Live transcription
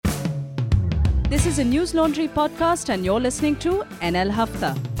This is a News Laundry podcast and you're listening to NL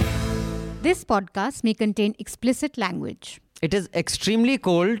Hafta. This podcast may contain explicit language. It is extremely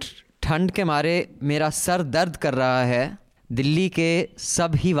cold. ठंड के मारे मेरा sir दर्द कर रहा है. दिल्ली के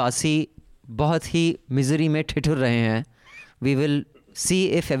सब ही वासी बहुत ही मिजरी में ठिठुर रहे हैं. We will see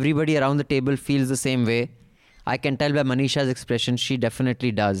if everybody around the table feels the same way. I can tell by Manisha's expression, she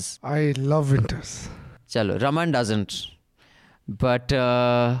definitely does. I love winters. Chalo, Raman doesn't. But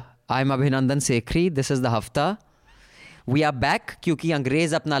I'm Abhinandan Sekhri. This is the Hafta. We are back क्योंकि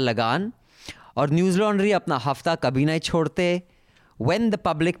अंग्रेज अपना लगान और news laundry अपना हफ्ता कभी नहीं छोड़ते. When the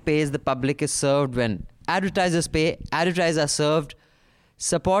public pays, the public is served. When advertisers pay, advertisers are served.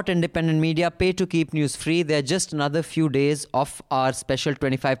 Support independent media, pay to keep news free. There are just another few days of our special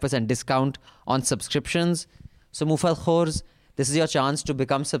 25% discount on subscriptions. So Mufal Khors, this is your chance to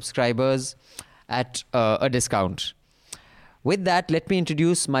become subscribers at a discount. With that, let me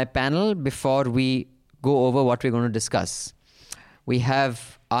introduce my panel before we go over what we're going to discuss. We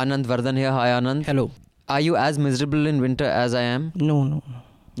have Anand Vardhan here. Hi Anand. Hello. Are you as miserable in winter as I am? No.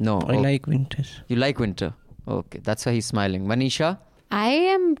 No. I like winters. You like winter? Okay, that's why he's smiling. Manisha? I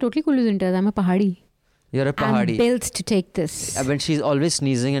am totally cool with winters. I'm a pahadi. You're a pahadi. I'm built to take this. When she's always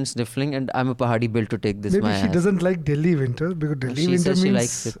sneezing and sniffling, and I'm a pahadi built to take this. Maybe she doesn't like Delhi winter because Delhi She winter says she means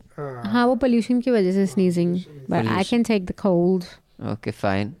likes it. हाँ वो pollution की वजह से sneezing. But I can take the cold. Okay,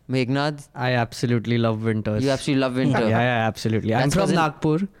 fine. Meghnad? I absolutely love winters. You absolutely love winter. Yeah, absolutely. I'm That's from 'cause in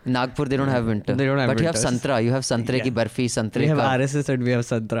Nagpur. Nagpur, they don't have winter. They don't have But winters. you have santra. You have santre ki barfi, santre We have ka. RSS and we have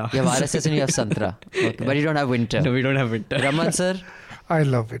Santra. You have RSS and you have santra. Okay, but you don't have winter. No, we don't have winter. Raman sir? I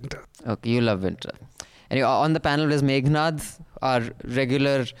love winter. Okay, you love winter. Anyway, on the panel is Meghnad, our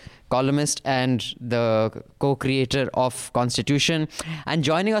regular columnist and the co-creator of Constitution. And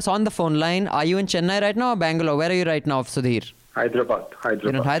joining us on the phone line, are you in Chennai right now or Bangalore? Where are you right now, Sudhir? Hyderabad.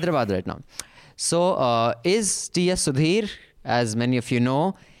 You're in Hyderabad right now. So, is T.S. Sudhir, as many of you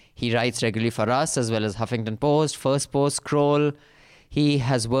know, he writes regularly for us as well as Huffington Post, First Post, Scroll. He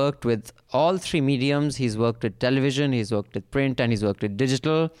has worked with all three mediums. He's worked with television, he's worked with print, and he's worked with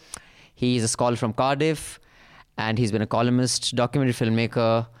digital. He's a scholar from Cardiff, and he's been a columnist, documentary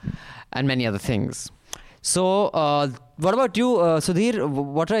filmmaker, and many other things. So, what about you, Sudhir?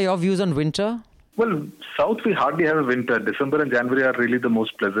 What are your views on winter? Well, South we hardly have a winter. December and January are really the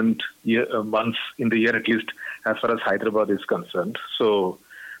most pleasant months in the year, at least as far as Hyderabad is concerned. So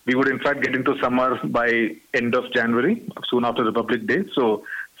we would in fact get into summer by end of January, soon after Republic Day. So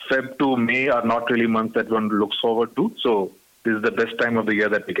Feb to May are not really months that one looks forward to. So this is the best time of the year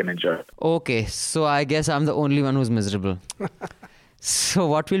that we can enjoy. Okay, so I guess I'm the only one who's miserable. So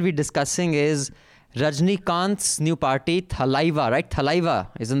what we'll be discussing is Rajnikant's new party, Thalaiva, right? Thalaiva,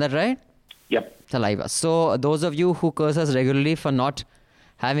 isn't that right? Yep. Thalaiva. So those of you who curse us regularly for not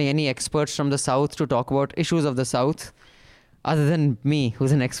having any experts from the South to talk about issues of the South, other than me,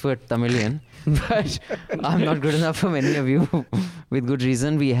 who's an expert Tamilian, but I'm not good enough for many of you with good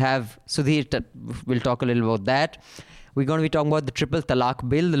reason. We have Sudhir, we'll talk a little about that. We're going to be talking about the triple talaq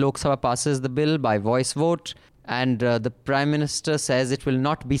bill. The Lok Sabha passes the bill by voice vote, and the Prime Minister says it will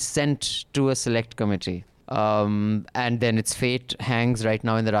not be sent to a select committee. And then its fate hangs right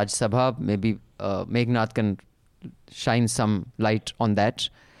now in the Rajya Sabha. Maybe Meghnad can shine some light on that.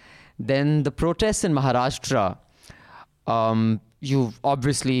 Then the protests in Maharashtra. You've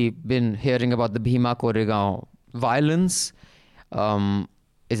obviously been hearing about the Bhima Koregaon violence.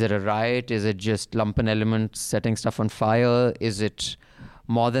 Is it a riot? Is it just lumpen elements setting stuff on fire? Is it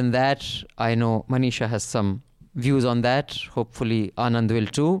more than that? I know Manisha has some views on that. Hopefully Anand will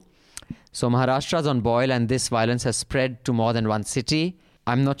too. So Maharashtra's on boil and this violence has spread to more than one city.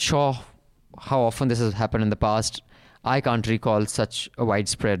 I'm not sure how often this has happened in the past. I can't recall such a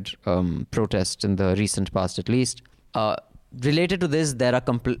widespread protest in the recent past at least. Related to this,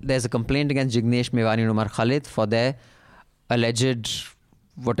 there's a complaint against Jignesh Mewani and Umar Khalid for their alleged,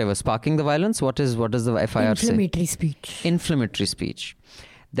 sparking the violence. What does the FIR say? Inflammatory speech. Inflammatory speech.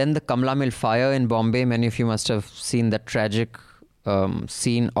 Then the Kamla Mill fire in Bombay. Many of you must have seen that tragic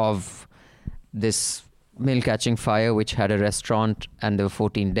scene of this mill catching fire which had a restaurant and there were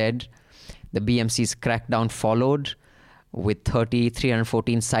 14 dead. The BMC's crackdown followed with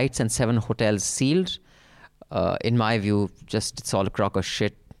 314 sites and 7 hotels sealed. In my view, it's all a crock of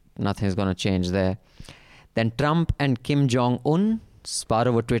shit. Nothing's going to change there. Then Trump and Kim Jong-un spar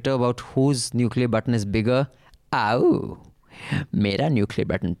over Twitter about whose nuclear button is bigger. Ow! Mera nuclear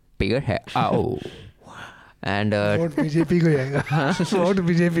button bigger hai. Ow! And Vote BJP ko jayega. Vote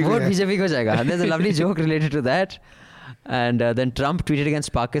BJP ko jayega. There's a lovely joke related to that. And then Trump tweeted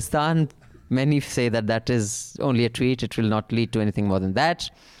against Pakistan. Many say that is only a tweet. It will not lead to anything more than that.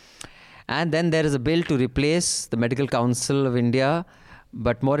 And then there is a bill to replace the Medical Council of India.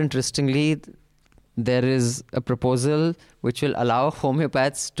 But more interestingly, there is a proposal which will allow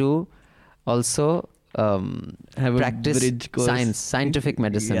homeopaths to also Have a practice bridge course. scientific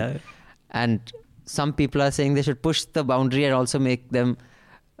medicine. Yeah. And some people are saying they should push the boundary and also make them,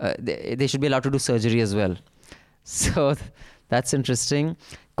 they should be allowed to do surgery as well. So that's interesting.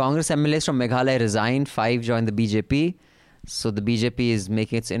 Congress MLAs from Meghalaya resigned, 5 joined the BJP. So the BJP is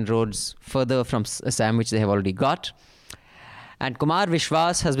making its inroads further from Assam, which they have already got. And Kumar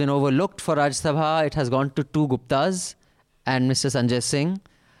Vishwas has been overlooked for Rajya Sabha. It has gone to 2 Guptas and Mr. Sanjay Singh,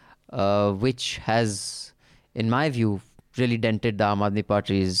 which has, in my view, really dented the Aam Aadmi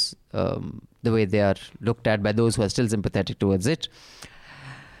Party's, the way they are looked at by those who are still sympathetic towards it.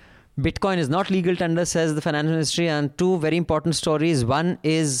 Bitcoin is not legal tender, says the Finance Ministry, and 2 very important stories. One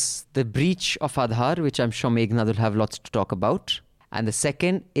is the breach of Aadhaar, which I'm sure Meghna will have lots to talk about. And the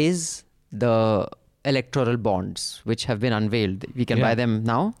second is the electoral bonds, which have been unveiled. We can buy them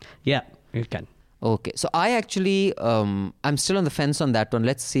now? Yeah, you can. Okay. So I actually, I'm still on the fence on that one.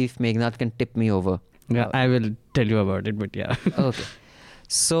 Let's see if Meghnad can tip me over. Yeah, I will tell you about it, but yeah. Okay.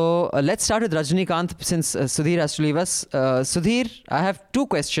 So let's start with Rajinikanth since Sudhir has to leave us. Sudhir, I have 2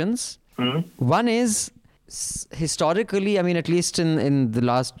 questions. One is, historically, I mean, at least in the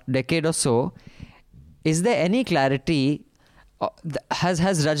last decade or so, is there any clarity? Has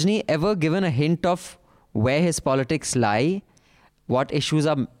Rajni ever given a hint of where his politics lie? What issues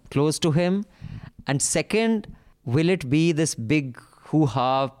are close to him? And second, will it be this big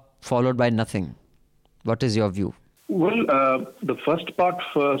hoo-ha followed by nothing? What is your view? Well, the first part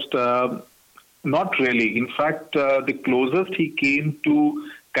first, not really. In fact, the closest he came to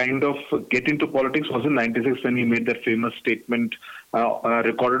kind of get into politics was in 96 when he made that famous statement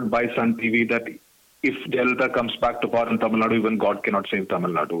recorded by Sun TV that if Jayalalitha comes back to power in Tamil Nadu, even God cannot save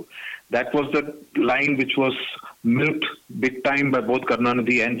Tamil Nadu. That was the line which was milked big time by both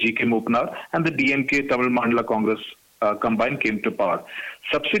Karunanidhi and G.K. Mupnar, and the DMK Tamil Mandala Congress combined came to power.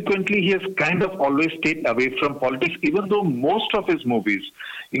 Subsequently, he has kind of always stayed away from politics, even though most of his movies,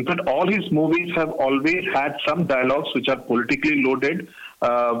 in fact, all his movies have always had some dialogues which are politically loaded,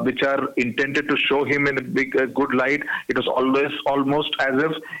 which are intended to show him in a good light. It was always almost as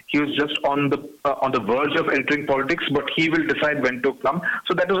if he was just on the verge of entering politics, but he will decide when to come.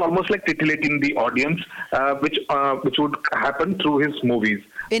 So that was almost like titillating the audience, which would happen through his movies.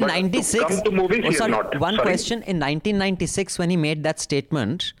 In But 96, to come to movies, he is not. One Sorry. question. In 1996, when he made that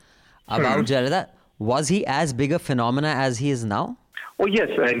statement about Jayalalitha, was he as big a phenomena as he is now? Oh yes,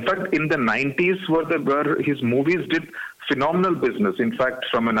 in fact, in the 90s where his movies did phenomenal business. In fact,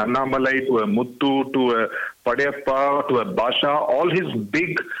 from an Annamalai to a Muttu to a Padayappa to a Basha, all his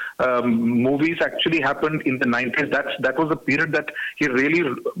big movies actually happened in the 90s. That was a period that he really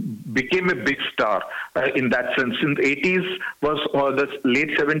became a big star in that sense. In the 80s was the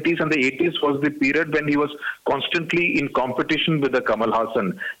late 70s and the 80s was the period when he was constantly in competition with the Kamal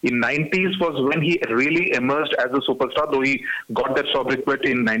Hassan. In 90s was when he really emerged as a superstar, though he got that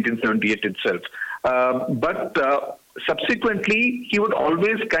sobriquet in 1978 itself. But subsequently, he would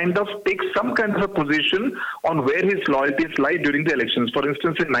always kind of take some kind of a position on where his loyalties lie during the elections. For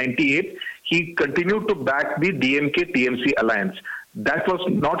instance, in 98, he continued to back the DMK-TMC alliance. That was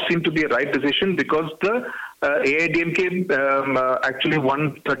not seen to be a right decision because the AIDMK actually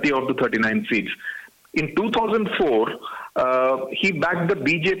won 30 out of 39 seats. In 2004, he backed the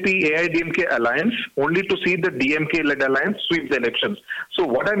BJP-AIDMK alliance only to see the DMK-led alliance sweep the elections. So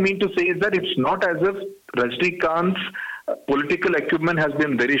what I mean to say is that it's not as if Rajnikant's political acumen has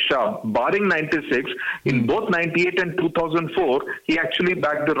been very sharp. Barring 96, in both 98 and 2004, he actually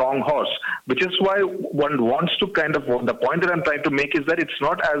backed the wrong horse, which is why one wants to kind of, the point that I'm trying to make is that it's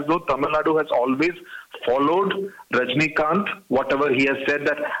not as though Tamil Nadu has always followed Rajnikant, whatever he has said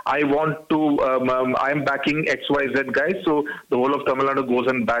that I want to, I'm backing XYZ guys, so the whole of Tamil Nadu goes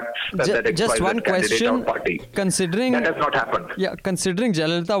and backs that XYZ just one candidate or question, party. Considering That has not happened. Yeah, considering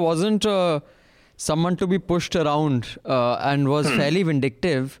Jayalalitha wasn't someone to be pushed around and was fairly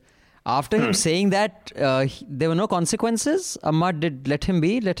vindictive, after him saying that, there were no consequences. Amma did let him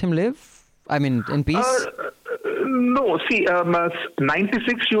live. I mean, in peace. No, see,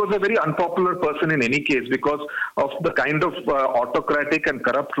 96, she was a very unpopular person in any case because of the kind of autocratic and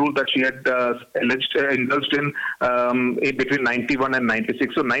corrupt rule that she had indulged in between 91 and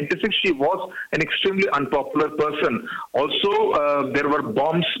 96. So 96, she was an extremely unpopular person. Also, there were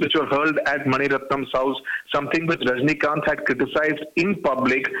bombs which were hurled at Mani Ratnam's house, something which Rajnikant had criticized in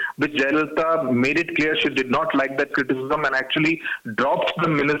public, which Jayalalitha made it clear she did not like that criticism and actually dropped the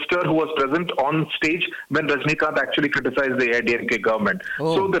minister who was present on stage when Rajnikant actually criticize the AIADMK government.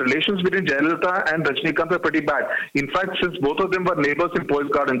 So the relations between Jayalalitha and Rajinikanth are pretty bad. In fact, since both of them were neighbors in Poise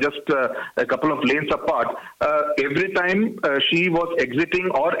Garden, just a couple of lanes apart, every time she was exiting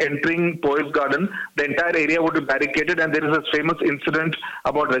or entering Poise Garden, the entire area would be barricaded, and there is a famous incident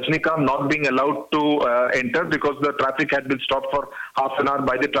about Rajinikanth not being allowed to enter because the traffic had been stopped for half an hour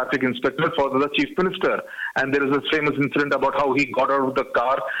by the traffic inspector for the chief minister. And there is a famous incident about how he got out of the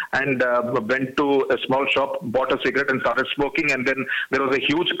car and went to a small shop, bought a cigarette and started smoking, and then there was a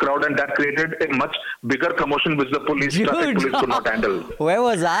huge crowd, and that created a much bigger commotion which the traffic police could not handle. Where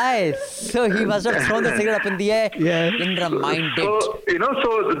was I? So he must have thrown the cigarette up in the air. Indra mind it. So,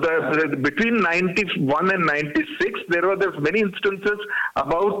 between 91 and 96, there were many instances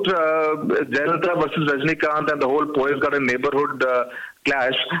about Jayalalitha versus Rajinikanth and the whole Poise Garden neighborhood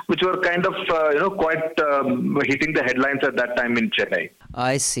clash, which were kind of, quite hitting the headlines at that time in Chennai.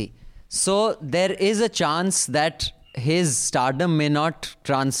 I see. So there is a chance that his stardom may not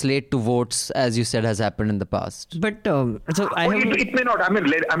translate to votes, as you said has happened in the past. But it may not. I mean,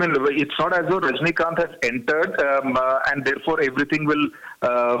 it's not as though Rajinikanth has entered and therefore everything will.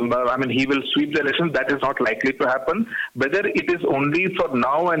 He will sweep the election. That is not likely to happen. Whether it is only for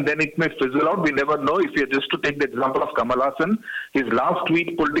now and then it may fizzle out, we never know. If you just to take the example of Kamal Hassan, his last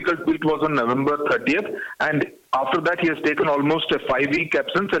political tweet was on November 30th, and after that, he has taken almost a 5-week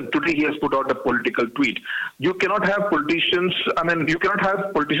absence, and today he has put out a political tweet. You cannot have politicians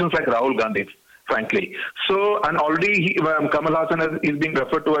like Rahul Gandhi, frankly. So, and already Kamal Hassan is being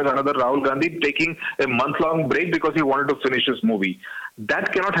referred to as another Rahul Gandhi, taking a month-long break because he wanted to finish his movie.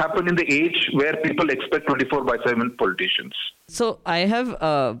 That cannot happen in the age where people expect 24/7 politicians. So I have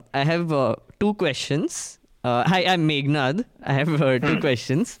 2 questions. Hi, I'm Meghnad. I have 2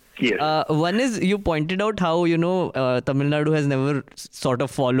 questions. Yes. One is, you pointed out how, Tamil Nadu has never sort of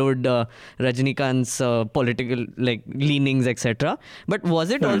followed Rajinikanth's political leanings, etc. But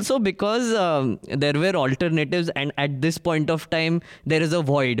was it also because there were alternatives, and at this point of time there is a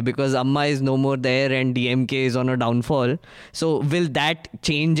void because Amma is no more there and DMK is on a downfall? So will that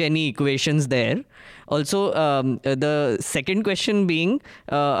change any equations there? Also, the second question being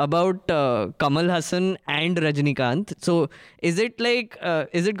about Kamal Hassan and Rajinikanth. So, is it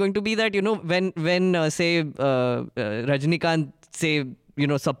going to be that when say Rajinikanth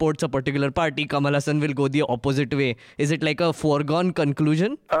supports a particular party, Kamal Hassan will go the opposite way? Is it like a foregone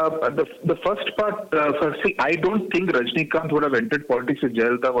conclusion? The first part, firstly, I don't think Rajinikanth would have entered politics if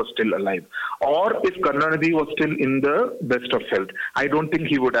Jayalalitha was still alive, or if Karunanidhi was still in the best of health. I don't think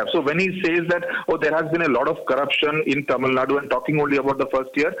he would have. So when he says that, there has been a lot of corruption in Tamil Nadu and talking only about the first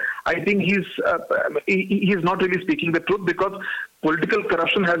year, I think he's not really speaking the truth, because political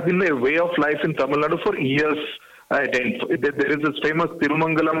corruption has been a way of life in Tamil Nadu for years. There is this famous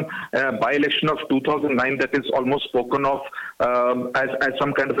Tirumangalam by-election of 2009 that is almost spoken of as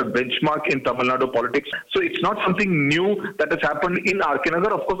some kind of a benchmark in Tamil Nadu politics. So it's not something new that has happened in R.K.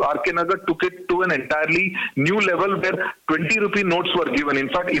 Nagar. Of course, R.K. Nagar took it to an entirely new level where 20 rupee notes were given. In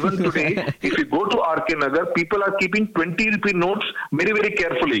fact, even today, if you go to R.K. Nagar, people are keeping 20 rupee notes very, very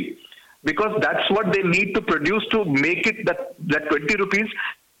carefully, because that's what they need to produce to make it that 20 rupees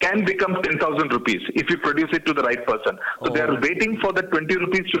can become 10,000 rupees if you produce it to the right person. So they are waiting for the 20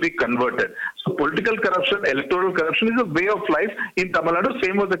 rupees to be converted. So political corruption, electoral corruption is a way of life in Tamil Nadu.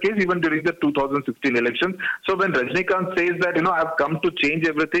 Same was the case even during the 2016 elections. So when Rajinikanth says that, I've come to change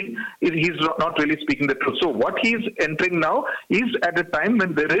everything, he's not really speaking the truth. So what he's entering now is at a time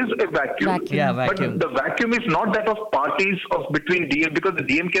when there is a vacuum. Yeah, vacuum. But the vacuum is not that of parties between DMK, because the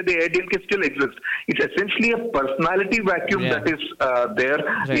DMK, the AIADMK still exists. It's essentially a personality vacuum that is there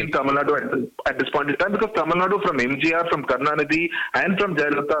in Tamil Nadu at this point in time, because Tamil Nadu, from MGR, from Karunanidhi and from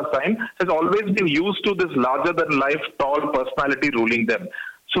Jayalalitha's time, has always been used to this larger-than-life tall personality ruling them.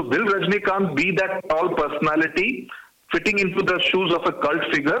 So will Rajinikanth be that tall personality fitting into the shoes of a cult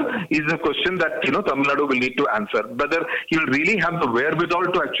figure is a question that Tamil Nadu will need to answer. Whether he'll really have the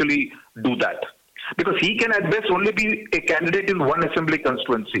wherewithal to actually do that. Because he can at best only be a candidate in one assembly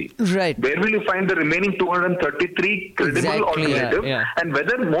constituency. Right. Where will you find the remaining 233 credible alternatives? Yeah. And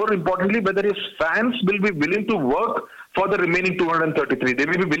more importantly, whether his fans will be willing to work for the remaining 233. They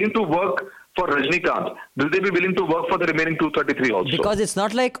may be willing to work for Rajinikanth. Will they be willing to work for the remaining 233 also? Because it's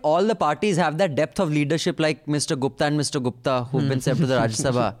not like all the parties have that depth of leadership like Mr. Gupta and Mr. Gupta who've been sent to the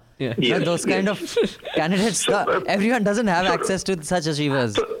Rajya Sabha. Yeah. Those kind of candidates, everyone doesn't have access to such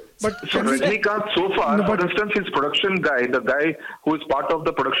achievers. But So can we- Rajnikant, so far, No, but- for instance, his production guy, the guy who is part of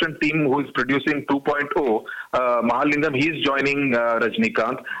the production team who is producing 2.0, Mahalingam, he is joining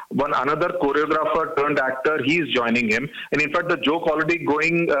Rajnikant. Another choreographer turned actor, he is joining him. And in fact, the joke already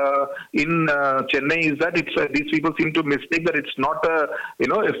going in Chennai is that these people seem to mistake that it's not a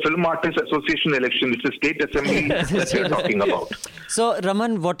film artist association election. It's a state assembly that we're talking about. So,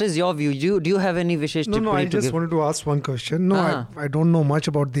 Raman, what is your view? Do you have any Vishesh No, tippani I to just give? wanted to ask one question. No, Ah. I don't know much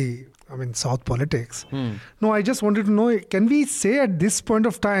about South politics. No, I just wanted to know, can we say at this point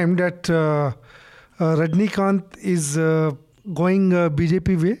of time that Rajnikant is going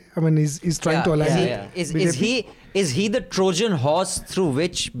BJP way? I mean, is trying to align with BJP? Is he the Trojan horse through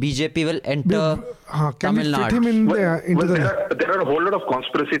which BJP will enter Can Tamil we fit Nadu? him into the... There are a whole lot of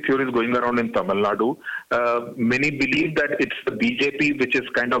conspiracy theories going around in Tamil Nadu. Many believe that it's the BJP which is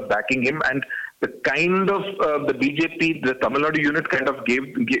kind of backing him, and the kind of the BJP, the Tamil Nadu unit kind of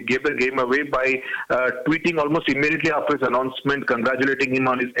gave the game away by tweeting almost immediately after his announcement, congratulating him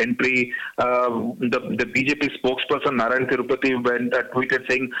on his entry. The BJP spokesperson Narayan Tirupati tweeted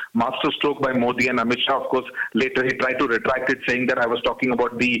saying masterstroke by Modi, and Amit Shah, of course, later he tried to retract it, saying that I was talking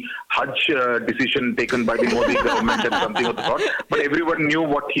about the Hajj decision taken by the Modi government and something of the sort. But everyone knew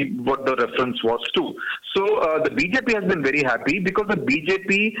what the reference was to. So the BJP has been very happy because the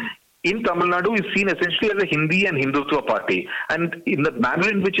BJP in Tamil Nadu is seen essentially as a Hindi and Hindutva party. And in the manner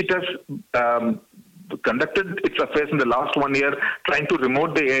in which it has conducted its affairs in the last 1 year, trying to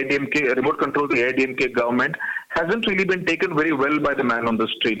remote control the AIDMK government, hasn't really been taken very well by the man on the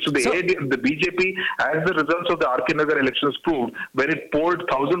street. So the BJP, as the results of the RK Nagar elections proved, where it polled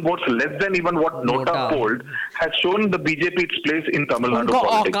 1,000 votes less than even what Nota polled, has shown the BJP its place in Tamil Nadu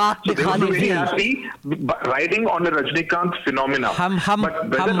politics. So they will be very happy riding on the Rajnikant phenomena. But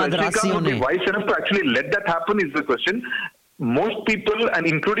whether Rajnikant would be wise enough to actually let that happen is the question. Most people, and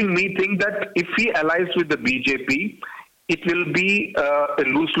including me, think that if he allies with the BJP, it will be a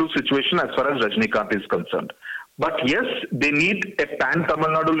lose-lose situation as far as Rajnikant is concerned. But yes, they need a pan-Tamil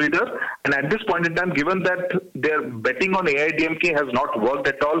Nadu leader. And at this point in time, given that their betting on AIDMK has not worked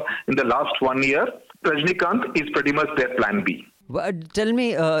at all in the last 1 year, Rajnikant is pretty much their plan B. Tell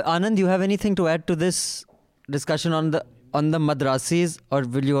me, Anand, you have anything to add to this discussion on the Madrasis, or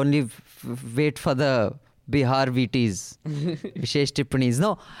will you only wait for the Bihar VTs, Vishesh Tippanis?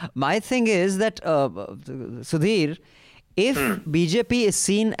 No, my thing is that, Sudhir, if BJP is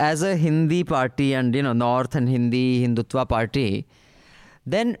seen as a Hindi party and, North and Hindutva party,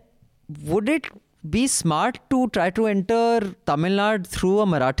 then would it be smart to try to enter Tamil Nadu through a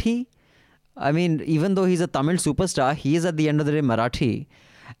Marathi? I mean, even though he's a Tamil superstar, he is at the end of the day Marathi.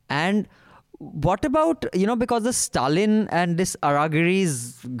 And what about, because the Stalin and this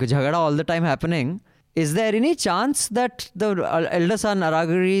Aragiris jhagada all the time happening, is there any chance that the elder son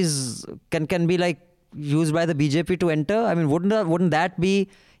Aragiris can be like used by the BJP to enter? I mean, wouldn't that be,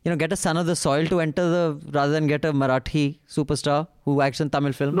 get a son of the soil to enter rather than get a Marathi superstar who acts in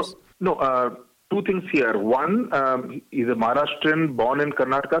Tamil films? No. Two things here. One, he's a Maharashtrian born in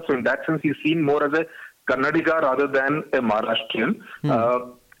Karnataka, so in that sense, he's seen more as a Kannadiga rather than a Maharashtrian.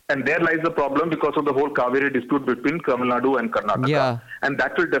 And there lies the problem because of the whole Kaveri dispute between Tamil Nadu and Karnataka. Yeah. And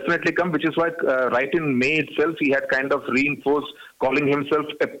that will definitely come, which is why right in May itself, he had kind of reinforced calling himself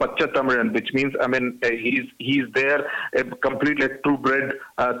a Pacha Tamilan, which means, he's there, a complete true-bred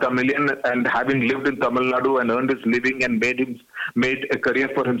Tamilian, and having lived in Tamil Nadu and earned his living and made a career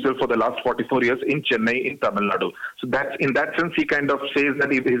for himself for the last 44 years in Chennai, in Tamil Nadu. So that's, in that sense, he kind of says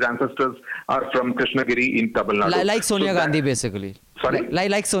that his ancestors are from Krishnagiri in Tamil Nadu. Like Sonia Gandhi, basically. Sorry?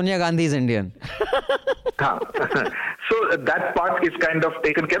 Like Sonia Gandhi is Indian. So that part is kind of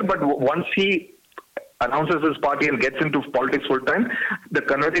taken care, but once he announces his party and gets into politics full time, the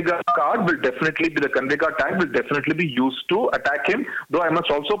Kannadiga card will definitely be, the Kannadiga tag will definitely be used to attack him. Though I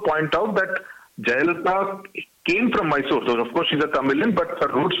must also point out that Jayalalitha came from Mysore. So of course she's a Tamilian, but her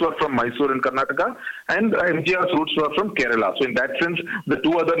roots were from Mysore in Karnataka, and MGR's roots were from Kerala. So in that sense, the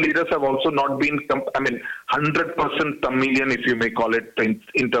two other leaders have also not been, 100% Tamilian, if you may call it,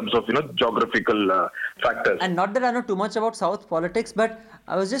 in terms of, geographical factors. And not that I know too much about South politics, but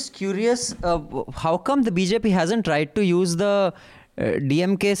I was just curious, how come the BJP hasn't tried to use the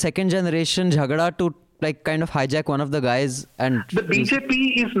DMK second generation jhagada to kind of hijack one of the guys? And the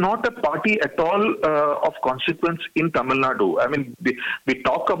BJP is not a party at all of consequence in Tamil Nadu. I mean, we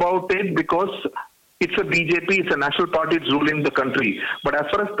talk about it because it's a BJP, it's a national party, it's ruling the country. But as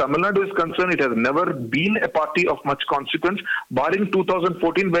far as Tamil Nadu is concerned, it has never been a party of much consequence, barring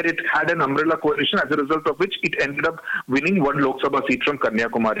 2014, where it had an umbrella coalition, as a result of which it ended up winning one Lok Sabha seat from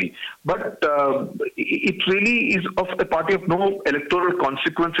Kanyakumari. But it really is of a party of no electoral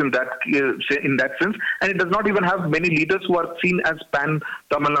consequence in that sense, and it does not even have many leaders who are seen as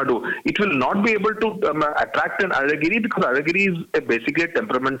pan-Tamil Nadu. It will not be able to attract an Alagiri, because Alagiri is basically a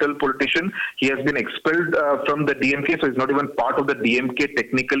temperamental politician. He has been expelled from the DMK, so he's not even part of the DMK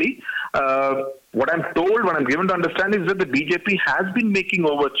technically. What I'm told, what I'm given to understand, is that the BJP has been making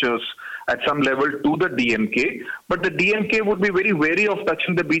overtures at some level to the DMK, but the DMK would be very wary of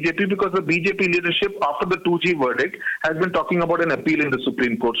touching the BJP, because the BJP leadership, after the 2G verdict, has been talking about an appeal in the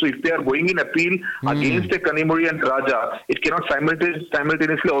Supreme Court. So if they are going in appeal against a Kanimuri and Raja, it cannot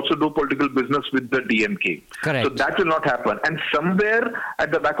simultaneously also do political business with the DMK. Correct. So that will not happen. And somewhere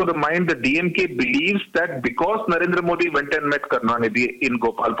at the back of the mind, the DMK believes that because Narendra Modi went and met Karunanidhi in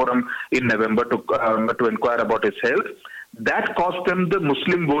Gopalpuram in November to inquire about his health, that cost them the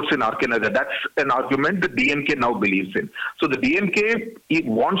Muslim votes in RK Nagar. That's an argument the DMK now believes in. So the DMK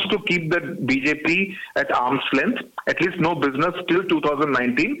wants to keep the BJP at arm's length, at least no business till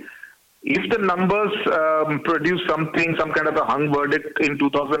 2019. If the numbers produce some kind of a hung verdict in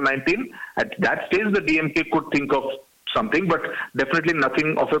 2019, at that stage the DMK could think of something, but definitely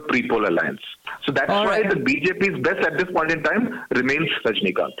nothing of a pre-poll alliance. So that's why the BJP's best at this point in time remains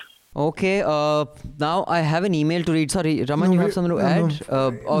Rajnikant. Okay, now I have an email to read. Sorry, Raman, you have something to add?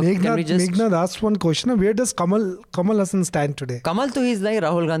 Meghnad asked one question. Where does Kamal Hassan stand today? Kamal, to he's like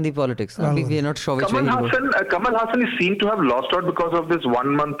Rahul Gandhi politics. We are not sure which way he goes. Kamal Hassan is seen to have lost out because of this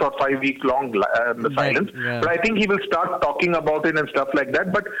 1 month or 5 week long silence. Yeah. But I think he will start talking about it and stuff like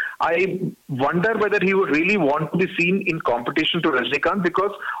that. But I wonder whether he would really want to be seen in competition to Rajnikant,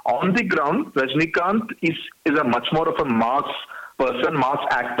 because on the ground, Rajnikant is a much more of a mass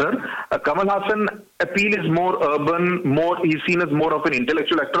actor. Kamal Hassan appeal is more urban, he's seen as more of an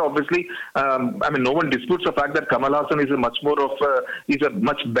intellectual actor. Obviously, no one disputes the fact that Kamal Hassan is a much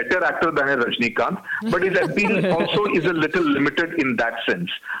better actor than a Rajnikant, but his appeal also is a little limited in that sense.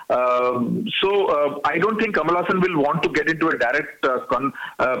 So I don't think Kamal Hassan will want to get into a direct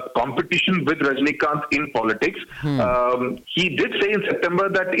competition with Rajnikant in politics. He did say in September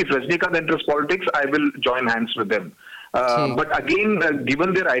that if Rajnikant enters politics, I will join hands with them. But again,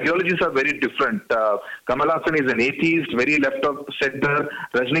 given their ideologies are very different, Kamal Hassan is an atheist, very left of center.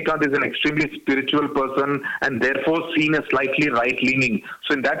 Rajnikant is an extremely spiritual person and therefore seen as slightly right-leaning.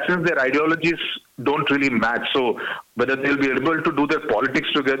 So in that sense, their ideologies don't really match. So whether they'll be able to do their politics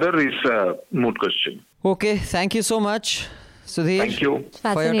together is a moot question. Okay, thank you so much, Sudhir. Thank you.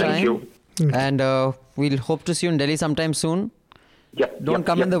 For your time. Thank you. And we'll hope to see you in Delhi sometime soon. Don't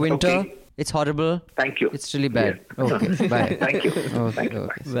come in the winter. Okay. It's horrible. Thank you. It's really bad. Yeah. Okay, bye. Thank you. Okay.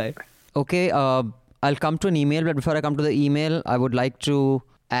 Bye. Okay, I'll come to an email, but before I come to the email, I would like to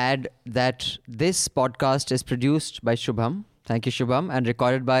add that this podcast is produced by Shubham. Thank you, Shubham, and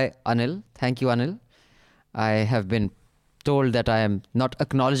recorded by Anil. Thank you, Anil. I have been told that I am not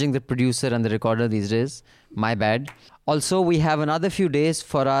acknowledging the producer and the recorder these days. My bad. Also, we have another few days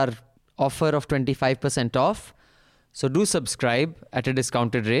for our offer of 25% off. So do subscribe at a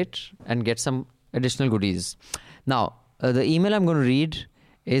discounted rate and get some additional goodies. Now, the email I'm going to read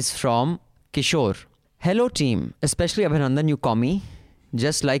is from Kishore. Hello team, especially Abhinandan, you commie,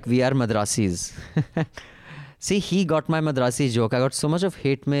 just like we are Madrasis. See, he got my Madrasi joke. I got so much of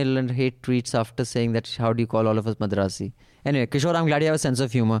hate mail and hate tweets after saying that, how do you call all of us Madrasi? Anyway, Kishore, I'm glad you have a sense of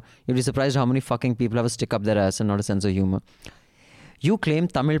humor. You'll be surprised how many fucking people have a stick up their ass and not a sense of humor. You claim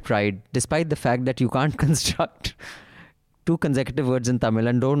Tamil pride despite the fact that you can't construct 2 consecutive words in Tamil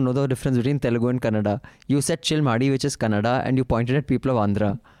and don't know the difference between Telugu and Kannada. You said Chilmadi, which is Kannada, and you pointed at people of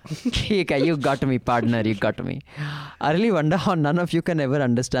Andhra. You got me, partner, you got me. I really wonder how none of you can ever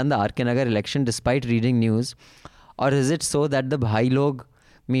understand the RK Nagar election despite reading news. Or is it so that the Bhai Log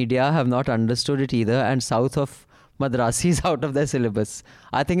media have not understood it either and south of Madrasi is out of their syllabus?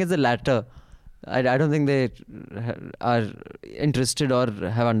 I think it's the latter. I don't think they are interested or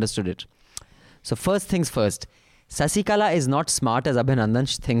have understood it. So first things first. Sasikala is not smart as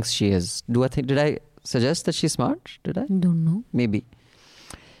Abhinandan thinks she is. Did I suggest that she's smart? Did I? Don't know. Maybe.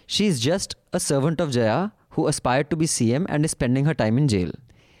 She is just a servant of Jaya who aspired to be CM and is spending her time in jail.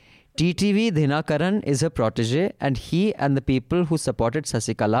 TTV Dhinakaran is her protege and he and the people who supported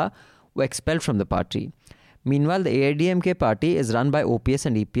Sasikala were expelled from the party. Meanwhile, the AIDMK party is run by OPS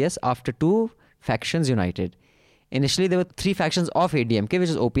and EPS after 2 factions united. Initially, there were 3 factions of ADMK, which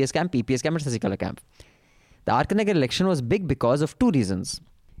is OPS camp, EPS camp and Sasikala camp. The RK Nagar election was big because of 2 reasons.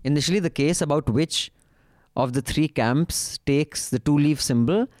 initially the case about which of the three camps takes the two-leaf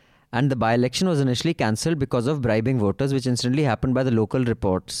symbol, and the by-election was initially cancelled because of bribing voters, which incidentally happened by the local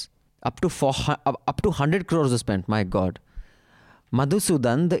reports. Up to 100 crores was spent, my God.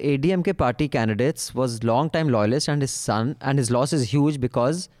 Madhusudan, the ADMK party candidate, was long-time loyalist, and his son, and his loss is huge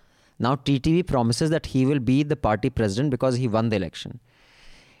because now TTV promises that he will be the party president because he won the election.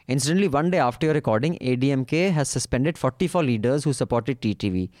 Incidentally, one day after your recording, ADMK has suspended 44 leaders who supported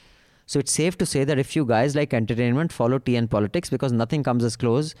TTV. So it's safe to say that if you guys like entertainment, follow TN politics, because nothing comes as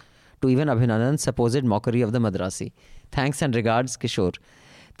close to even Abhinandan's supposed mockery of the Madrasi. Thanks and regards, Kishore.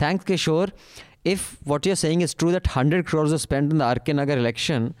 Thanks, Kishore. If what you're saying is true that 100 crores was spent in the RK Nagar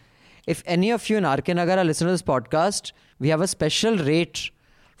election, if any of you in RK Nagar are listening to this podcast, we have a special rate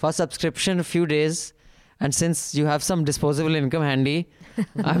for subscription a few days. And since you have some disposable income handy,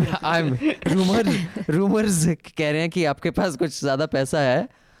 I'm rumors कह रहे हैं कि आपके पास कुछ ज़्यादा पैसा है,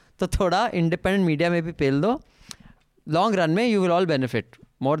 तो थोड़ा independent media में भी पेल दो. Long run में you will all benefit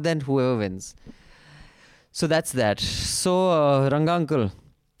more than whoever wins. So that's that. So Ranga uncle,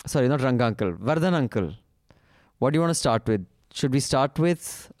 sorry, not Ranga uncle, Vardhan uncle, what do you want to start with? Should we start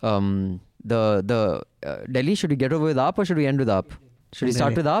with the Delhi? Should we get over with AAP or should we end with AAP? Should we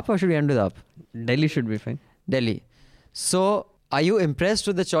start with AAP or should we end with AAP? Delhi should be fine. Delhi. So, are you impressed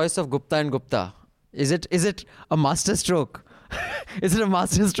with the choice of Gupta and Gupta? Is it a master stroke? Is it a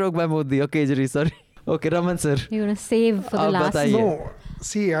master stroke by Modi? Okay, Kejri, sorry. Okay, Raman sir. You're going to save for the last. Bataiye. No,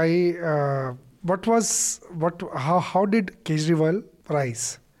 see, how did Kejriwal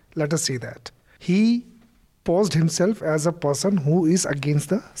rise? Let us see that. He posed himself as a person who is against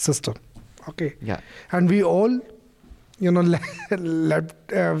the system. Okay. Yeah. And we all, we all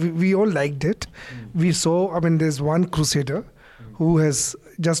liked it. We saw, there's one crusader who has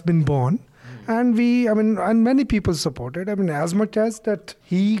just been born. And and many people supported. As much as that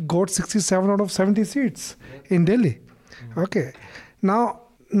he got 67 out of 70 seats in Delhi. Okay. Now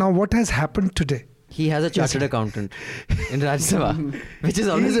what has happened today? He has a chartered accountant in Rajya Sabha, which is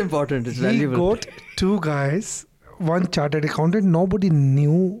always important. It's valuable. He got two guys, one chartered accountant. Nobody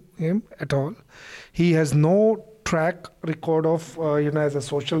knew him at all. He has no track record of, as a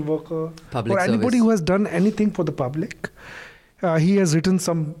social worker Public or anybody service. who has done anything for the public. He has written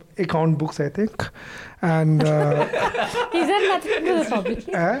some account books, I think. And He's done nothing for the public.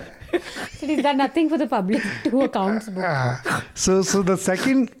 So he's done nothing for the public. 2 accounts book. So the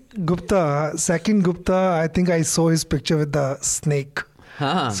second Gupta, I think I saw his picture with the snake.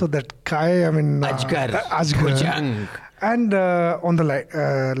 Huh. So that guy, Ajgar. Bhujang. And on the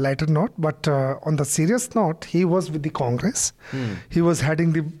lighter note, but on the serious note, he was with the Congress. He was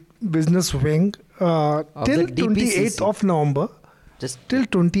heading the business wing till the 28th of November. Just Till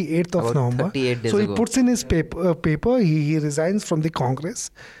 28th of about November. 38 days So he ago. puts in his paper, he resigns from the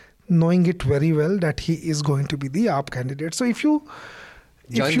Congress, knowing it very well that he is going to be the AAP candidate. So if you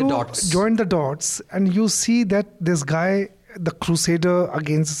Join the dots and you see that this guy, the crusader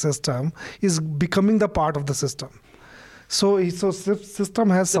against the system, is becoming the part of the system. So system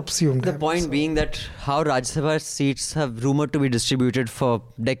has subsumed The him. point being that how Rajya Sabha seats have rumored to be distributed for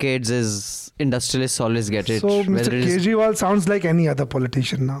decades is industrialists always get it. So Mr. Whether it is- Kejriwal sounds like any other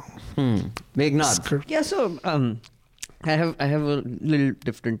politician now. Meghnad, Yeah, so I have a little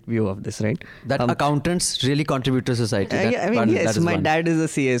different view of this, right? that accountants really contribute to society. That Yes, is my one. dad is a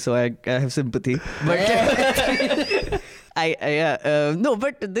CA, so I have sympathy. But no,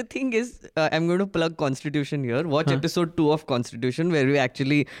 but the thing is, I'm going to plug Constitution here. Watch episode 2 of Constitution, where we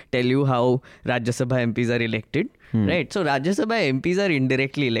actually tell you how Rajya Sabha MPs are elected, right? So Rajya Sabha MPs are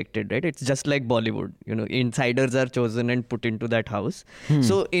indirectly elected, right? It's just like Bollywood, insiders are chosen and put into that house.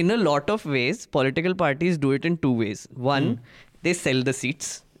 So in a lot of ways, political parties do it in 2 ways. One, they sell the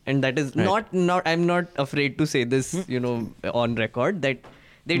seats, and that is not. I'm not afraid to say this, on record, that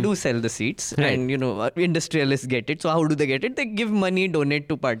they do sell the seats, and industrialists get it. So how do they get it? They give money, donate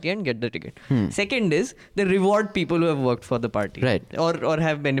to party, and get the ticket. Second is they reward people who have worked for the party, Right. or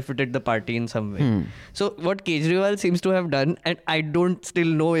have benefited the party in some way. So what Kejriwal seems to have done, and I don't still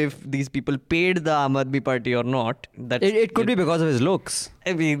know if these people paid the Aam Aadmi party or not. That's, It could be because of his looks.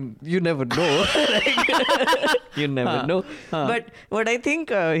 I mean, you never know. You never know. But what I think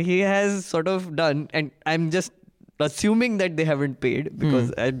he has sort of done, and I'm just assuming that they haven't paid,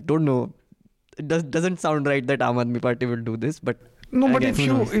 because I don't know. It doesn't sound right that Aam Aadmi Party will do this, but No, but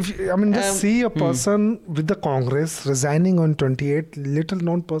again, just see a person with the Congress resigning on 28, little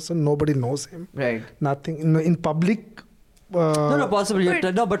known person, nobody knows him. right. Nothing. In public, No, possible.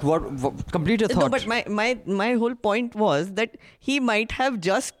 But what complete your thought. No, but my whole point was that he might have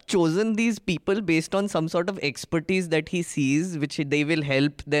just chosen these people based on some sort of expertise that he sees, which they will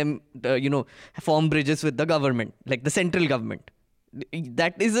help them, form bridges with the government, like the central government.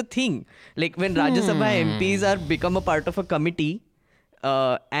 That is a thing. Like when Rajya Sabha MPs are become a part of a committee,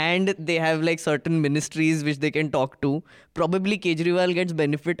 and they have like certain ministries which they can talk to, probably Kejriwal gets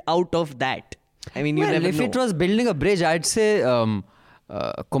benefit out of that. I mean, you never if know. it was building a bridge, I'd say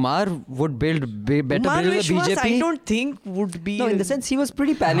Kumar would build better Kumar bridge with the Vishwas, BJP. I don't think would be. No, in the sense he was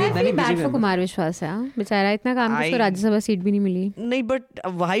pretty I palliant. feel bad for Kumar Vishwas, yeah. बेचारा इतना काम किया, उसको राज्य सभा seat भी नहीं मिली. No, but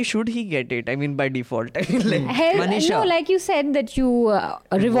why should he get it? I mean, by default. I mean, like, Manisha. No, like you said that you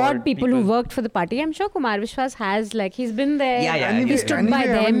reward people who worked for the party. I'm sure Kumar Vishwas has, like, he's been there. Yeah. He stood by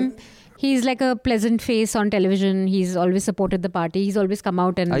them. He's like a pleasant face on television. He's always supported the party. He's always come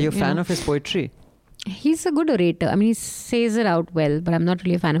out and. Are you a fan of his poetry? He's a good orator. I mean, he says it out well, but I'm not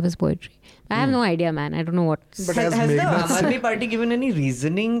really a fan of his poetry. I have no idea, man. I don't know what. But has as the Meghna Aam Aadmi Party given any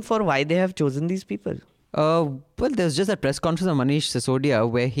reasoning for why they have chosen these people? Well, there's just a press conference of Manish Sisodia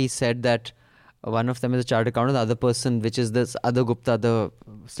where he said that one of them is a chartered accountant, the other person, which is this other Gupta, the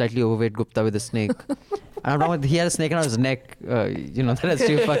slightly overweight Gupta with a snake. And I'm talking about, he had a snake on his neck. That has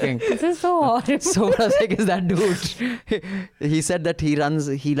too fucking. This is so horrible. So what I was like, is that dude? He said that he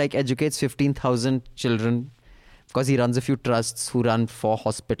educates 15,000 children because he runs a few trusts who run 4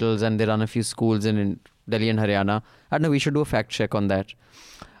 hospitals and they run a few schools in Delhi and Haryana. I don't know, we should do a fact check on that.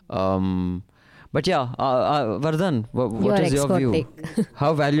 But yeah, Vardhan, what is your view?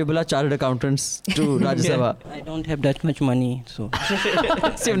 How valuable are chartered accountants to Rajya Sabha? I don't have that much money, so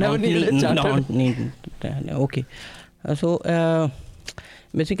So you've never needed a chartered? Don't need. Okay.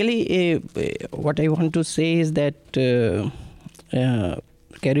 Basically, what I want to say is that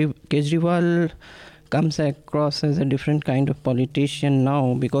Kejriwal comes across as a different kind of politician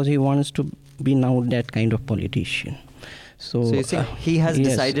now because he wants to be now that kind of politician. So you think he has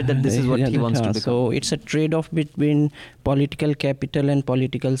decided that this is what he wants to become? So it's a trade-off between political capital and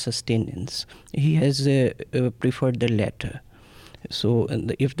political sustenance. He has preferred the latter. So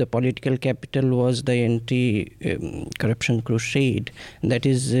if the political capital was the anti-corruption crusade, that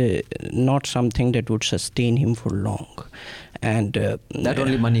is not something that would sustain him for long. And that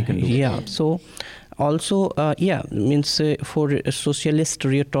only money can do. Yeah. So also, for socialist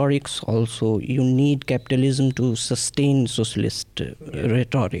rhetorics also, you need capitalism to sustain socialist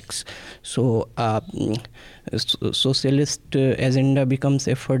rhetorics. So socialist agenda becomes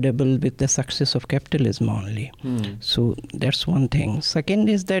affordable with the success of capitalism only. So that's one thing. Second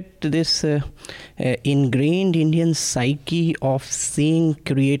is that this ingrained Indian psyche of seeing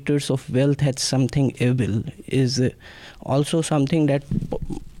creators of wealth as something evil is also something that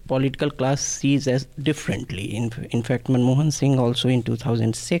political class sees as differently. In fact, Manmohan Singh also in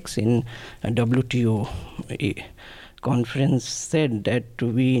 2006 in a WTO conference said that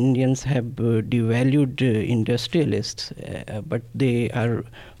we Indians have devalued industrialists, but they are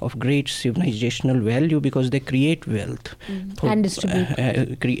of great civilizational value because they create wealth and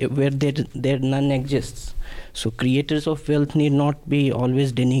distribute where there none exists. So creators of wealth need not be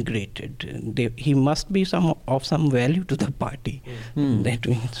always denigrated. He must be of some value to the party. That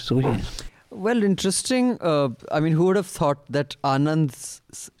means so. Yes. Well, interesting. Who would have thought that Anand's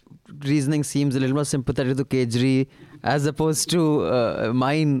reasoning seems a little more sympathetic to Kejri as opposed to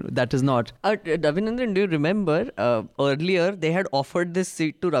mine that is not. Ravinandran, do you remember earlier they had offered this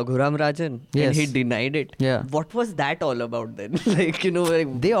seat to Raghuram Rajan and he denied it? Yeah. What was that all about then?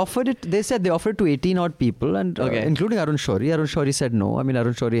 They offered it. They said they offered it to 18 odd people and including Arun Shourie. Arun Shourie said no.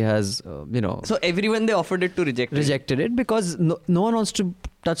 Arun Shourie has So everyone they offered it to rejected it because no one wants to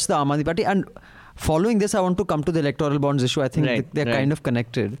touch the Aam Aadmi Party. And following this, I want to come to the electoral bonds issue. I think they're kind of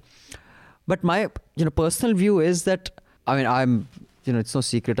connected. But my personal view is that I'm it's no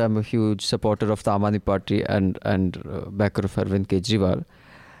secret I'm a huge supporter of the Aam Aadmi Party and backer of Arvind Kejriwal.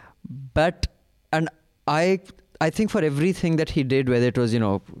 But I think for everything that he did, whether it was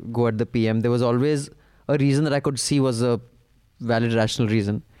go at the PM, there was always a reason that I could see was a valid rational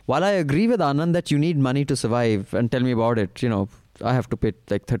reason. While I agree with Anand that you need money to survive and tell me about it, I have to pay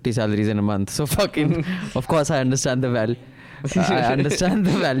like 30 salaries in a month. So of course I understand the value. I understand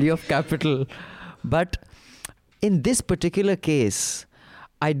the value of capital. But in this particular case,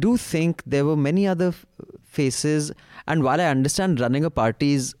 I do think there were many other faces. And while I understand running a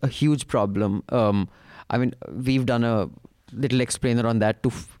party is a huge problem, we've done a little explainer on that.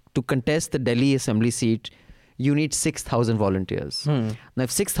 To contest the Delhi Assembly seat, you need 6,000 volunteers. Now,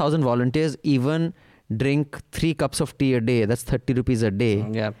 if 6,000 volunteers even drink 3 cups of tea a day, that's 30 rupees a day.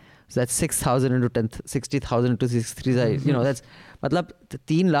 Yeah. So that's 6,000 into 10, 60,000 into 63, you know, that's, मतलब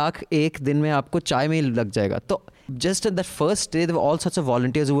 3 लाख एक दिन में आपको चाय में ही लग जाएगा. तो just at that first day, there were all sorts of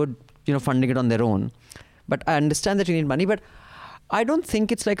volunteers who were, you know, funding it on their own. But I understand that you need money, but I don't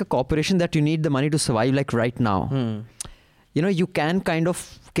think it's like a corporation that you need the money to survive like right now. You know, you can kind of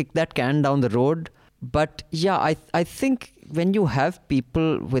kick that can down the road. But yeah, I think when you have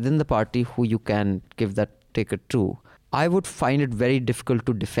people within the party who you can give that ticket to, I would find it very difficult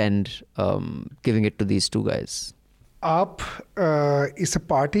to defend giving it to these two guys. AAP is a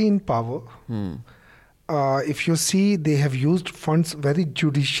party in power. If you see, they have used funds very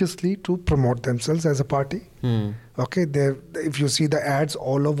judiciously to promote themselves as a party. Okay, if you see the ads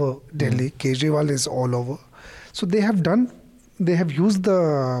all over Delhi, Kejriwal is all over. So they have used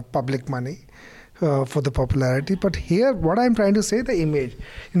the public money for the popularity. But here, what I'm trying to say, the image.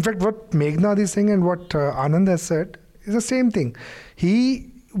 In fact, what Meghnad is saying and what Anand has said is the same thing.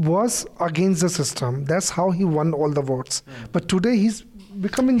 He was against the system. That's how he won all the votes. But today he's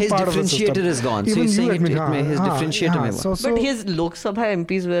becoming his part of the system. His differentiator is gone. So Even he's saying admit, his differentiator may won. But his Lok Sabha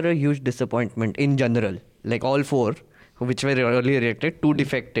MPs were a huge disappointment in general. Like all 4, which were earlier elected, 2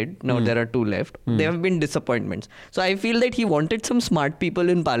 defected. Now there are 2 left. They have been disappointments. So I feel that he wanted some smart people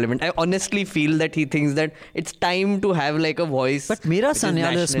in parliament. I honestly feel that he thinks that it's time to have like a voice. But Meera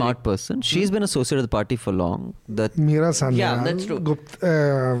Sanyal is a smart person. She's been associated with the party for long. Meera Sanyal. Yeah, that's true.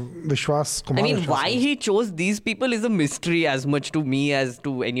 Vishwas Kumar. I mean, why he chose these people is a mystery as much to me as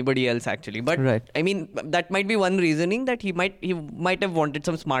to anybody else actually. But right. I mean, that might be one reasoning that he might have wanted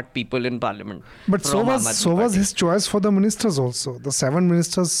some smart people in parliament. But so was his choice for the ministers also. The 7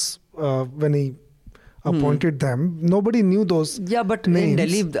 ministers, when he appointed them, nobody knew those but names. in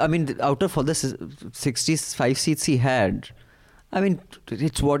Delhi, I mean, out of all the 65 seats he had, I mean,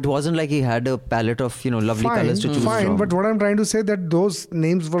 it wasn't like he had a palette of, you know, lovely colors to choose from. But what I'm trying to say that those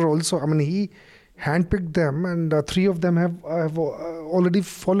names were also, I mean, he handpicked them, and 3 of them have already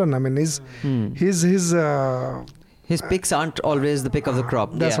fallen. I mean, his picks aren't always the pick of the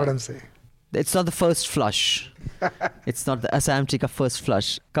crop. That's what I'm saying. It's not the first flush. It's not the Assam Chika first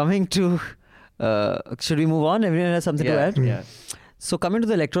flush. Coming to, should we move on? Everyone has something to add? Yeah. So coming to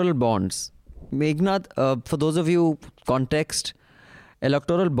the electoral bonds, Meghnad, for those of you, context,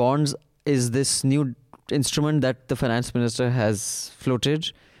 electoral bonds is this new instrument that the finance minister has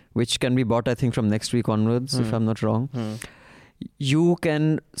floated, which can be bought, I think, from next week onwards, if I'm not wrong. You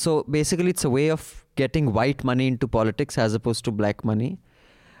can, so basically it's a way of getting white money into politics as opposed to black money.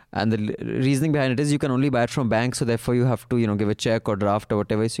 And the reasoning behind it is you can only buy it from banks, so therefore you have to, you know, give a check or draft or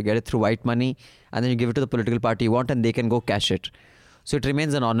whatever. So you get it through white money, and then you give it to the political party you want, and they can go cash it. So it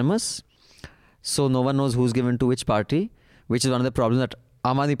remains anonymous. So no one knows who's given to which party, which is one of the problems that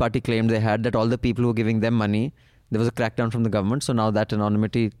Aam Aadmi Party claimed they had, that all the people who were giving them money, there was a crackdown from the government. So now that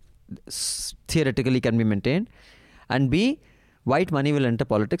anonymity theoretically can be maintained. And B, white money will enter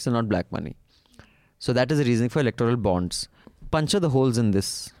politics and not black money. So that is the reasoning for electoral bonds. Puncture the holes in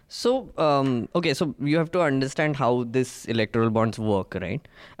this. So, okay, so you have to understand how this electoral bonds work, right?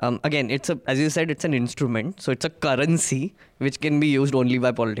 Again, as you said, it's an instrument. So it's a currency which can be used only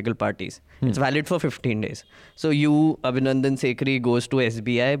by political parties. It's valid for 15 days. So you, Abhinandan Sekhri, goes to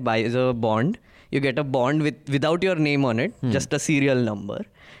SBI, buys a bond. You get a bond without your name on it, just a serial number.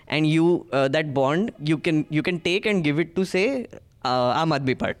 And you, that bond, you can take and give it to, say, Aam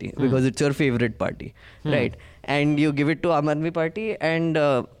Aadmi Party, because it's your favorite party, right? And you give it to Aam Aadmi Party, and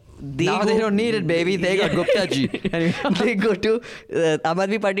they don't need it, baby. They got Gupta ji. They go to Aam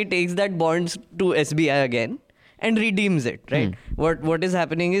Aadmi Party takes that bonds to SBI again and redeems it, right? What is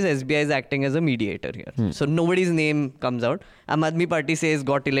happening is SBI is acting as a mediator here. So nobody's name comes out. Aam Aadmi Party says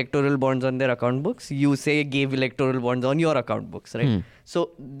got electoral bonds on their account books. You say gave electoral bonds on your account books, right?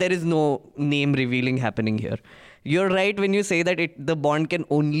 So there is no name revealing happening here. You're right when you say that the bond can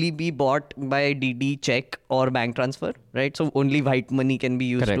only be bought by DD, check or bank transfer, right? So only white money can be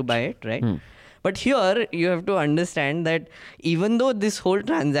used to buy it, right? But here you have to understand that even though this whole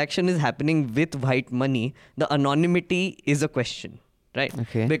transaction is happening with white money, the anonymity is a question, right?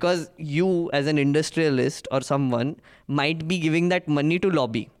 Okay. Because you as an industrialist or someone might be giving that money to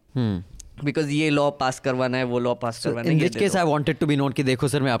lobby. Because ये law pass करवाना है, वो law pass करवाना है. In which case I wanted to be known कि देखो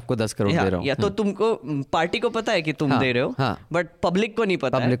sir मैं आपको 10 करोड़ दे रहा हूँ. या तो तुमको पार्टी को पता है कि तुम दे रहे हो, बट पब्लिक को नहीं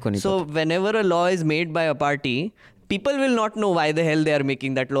पता है. So whenever a law is made by a party, people will not know why the hell they are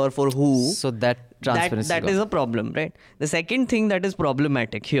making that law, for who. So that is a problem, right? The second thing that is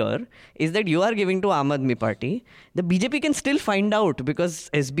problematic here is that you are giving to Aam Aadmi Party. The BJP can still find out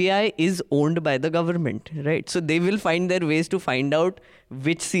because SBI is owned by the government, right? So they will find their ways to find out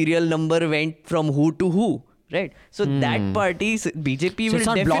which serial number went from who to who, right? So that party, BJP So will it's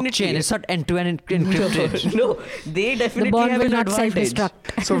not definitely... blockchain, it's not end-to-end encrypted. No, they definitely The bond have will an not advantage.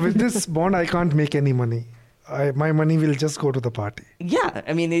 self-destruct. So with this bond, I can't make any money. My money will just go to the party. Yeah,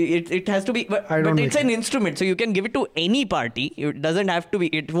 I mean, it has to be, but I don't it's make an it. instrument, so you can give it to any party. It doesn't have to be,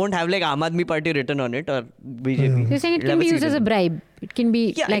 it won't have like Aam Aadmi Party written on it or BJP. You're saying it It'll can have be a used as a serial- bribe. It can be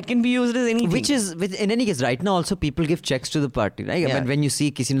Yeah, like it can be used as anything. Which is, in any case, right now also people give checks to the party, right? Yeah. When you see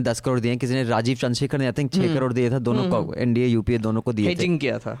किसी ने 10 करोड़ दिए, किसी ने राजीव चंद्रशेखर ने I think 6 crore दिए था, दोनों को NDA, UPA दोनों को दिए थे. hedging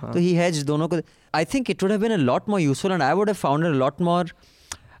किया था. हाँ. So he hedged दोनों को. I think it would have been a lot more useful, and I would have found it a lot more,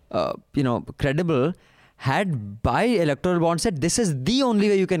 credible had by electoral bond said this is the only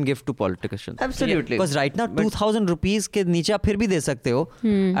way you can give to politicians. Absolutely. Because right now 2,000 rupees के नीचे आप फिर भी दे सकते हो,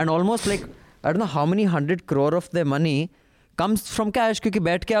 and almost like I don't know how many 100 crore of their money comes from cash, क्योंकि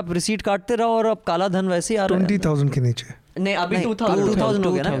बैठ के आप रिसीट काटते रहो और अब काला धन वैसे ही आ रहा है. 20,000 के नीचे. नहीं अभी नहीं, 2000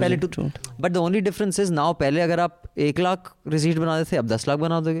 हो गया ना पहले 2000. But the only difference is now पहले अगर आप 1 लाख रिसीट बनाते थे अब 10 लाख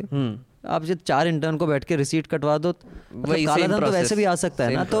बना दोगे. आप जब 4 इंटर्न को बैठ के रिसीट कटवा दो वही काला same धन तो process. वैसे भी आ सकता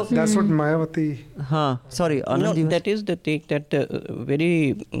है ना. तो That's what Mayawati. हाँ sorry No, Anand ji. that is the thing that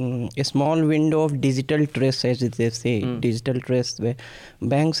very a small window of digital trace, as they say, digital trace, where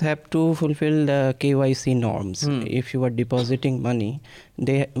banks have to fulfill the KYC norms. If you are depositing money,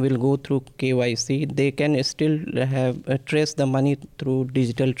 they will go through KYC. They can still have trace the money through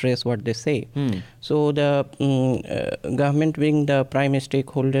digital trace, what they say. So the government being the prime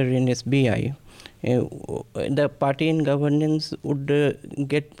stakeholder in SBI, the party in governance would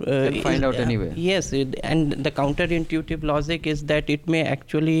get Can find out anyway. Yes, and the counterintuitive logic is that it may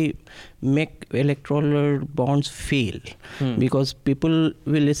actually make electoral bonds fail because people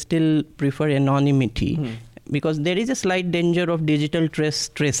will still prefer anonymity. Because there is a slight danger of digital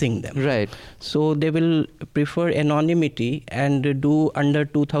tracing them. Right. So they will prefer anonymity and do under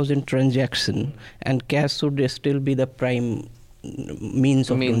 2,000 transaction, and cash should still be the prime means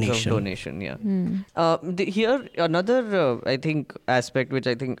of donation. Yeah. Here another I think aspect which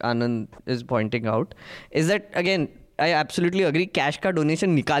I think Anand is pointing out is that again I absolutely agree. Cash का donation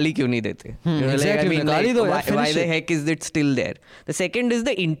निकाली क्यों नहीं देते? exactly. निकाली दो यार, why finish the it. heck is it still there? The second is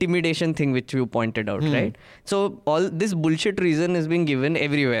the intimidation thing which you pointed out, right? So all this bullshit reason is being given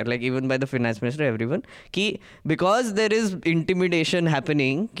everywhere, like even by the finance minister, everyone, कि because there is intimidation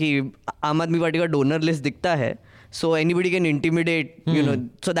happening, कि आम आदमी party का donor list दिखता है, so anybody can intimidate,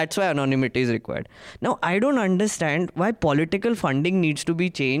 so that's why anonymity is required. Now, I don't understand why political funding needs to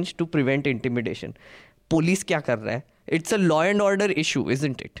be changed to prevent intimidation. Police क्या कर रहा है? It's a law and order issue,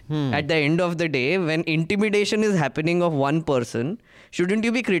 isn't it? At the end of the day, when intimidation is happening of one person, shouldn't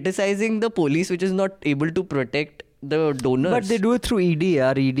you be criticizing the police which is not able to protect the donors? But they do it through ED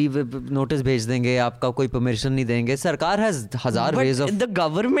यार. ED notice भेज देंगे, आपका कोई permission नहीं देंगे. सरकार has हजार ways of. But the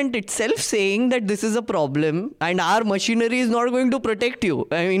government itself saying that this is a problem and our machinery is not going to protect you.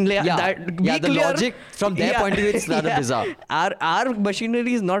 I mean, like, the logic from their point of view is rather bizarre. Our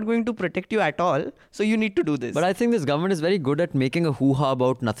machinery is not going to protect you at all. So you need to do this. But I think this government is very good at making a hoo-ha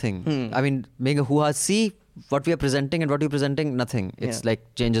about nothing. I mean, making a hoo-ha. See what we are presenting and what you're presenting, nothing. It's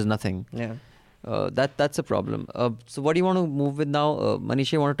like changes nothing. Yeah. That's a problem. So what do you want to move with now?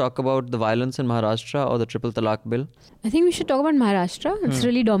 Manisha, you want to talk about the violence in Maharashtra or the triple talaq bill? I think we should talk about Maharashtra. It's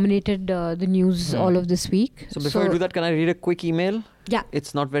really dominated the news all of this week. So before we do that, can I read a quick email? Yeah.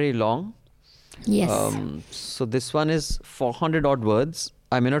 It's not very long. Yes. So this one is 400 odd words.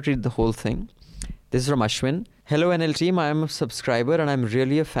 I may not read the whole thing. This is from Ashwin. Hello NL team, I am a subscriber and I'm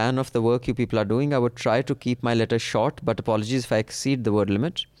really a fan of the work you people are doing. I would try to keep my letter short, but apologies if I exceed the word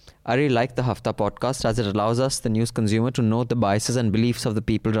limit. I really like the Hafta podcast as it allows us, the news consumer, to know the biases and beliefs of the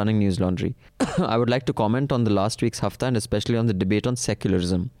people running News Laundry. I would like to comment on the last week's Hafta and especially on the debate on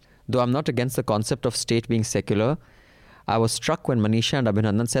secularism. Though I'm not against the concept of state being secular, I was struck when Manisha and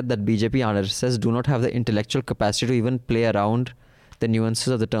Abhinandan said that BJP and RSS do not have the intellectual capacity to even play around the nuances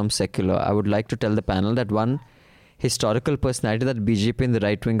of the term secular. I would like to tell the panel that one historical personality that BJP and the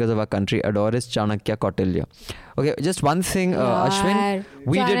right wingers of our country adore is Chanakya Kautilya. Okay, just one thing, Ashwin,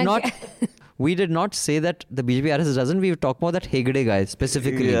 we did not say that the BJP RSS doesn't. We talk about that Hegde guy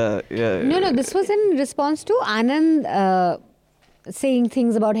specifically. No, this was in response to Anand saying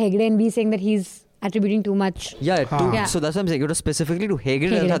things about Hegde and we saying that he's attributing too much. Yeah. Yeah. So that's what I'm saying. It was specifically to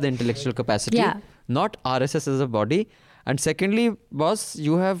Hegde that had the intellectual capacity, not RSS as a body. And secondly, boss,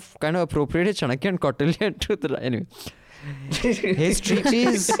 you have kind of appropriated Chanakya and Kautilya to the... Anyway. His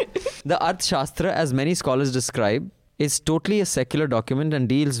treatise, the Arthashastra, as many scholars describe, is totally a secular document and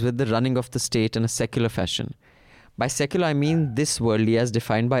deals with the running of the state in a secular fashion. By secular, I mean this worldly as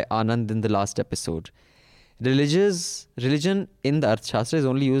defined by Anand in the last episode. Religion in the Arthashastra is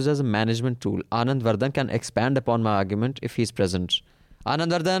only used as a management tool. Anand Vardhan can expand upon my argument if he is present.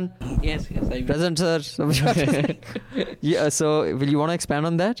 Anand Vardhan? Yes, I will. Present, sir. Yeah, so will you want to expand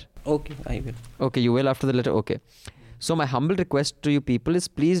on that? Okay, I will. Okay, you will after the letter. Okay. So my humble request to you people is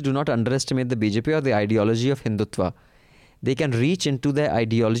please do not underestimate the BJP or the ideology of Hindutva. They can reach into their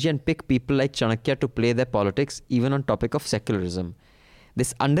ideology and pick people like Chanakya to play their politics even on topic of secularism.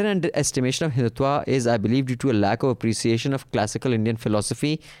 This underestimation of Hindutva is, I believe, due to a lack of appreciation of classical Indian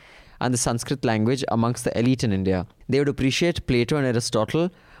philosophy and the Sanskrit language amongst the elite in India. They would appreciate Plato and Aristotle,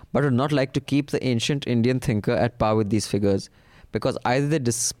 but would not like to keep the ancient Indian thinker at par with these figures, because either they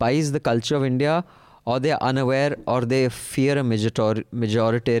despise the culture of India, or they are unaware, or they fear a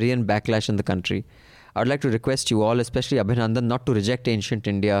majoritarian backlash in the country. I would like to request you all, especially Abhinandan, not to reject ancient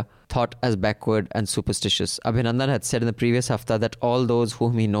India thought as backward and superstitious. Abhinandan had said in the previous hafta that all those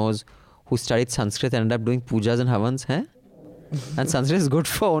whom he knows who studied Sanskrit ended up doing pujas and havans. And Sanskrit is good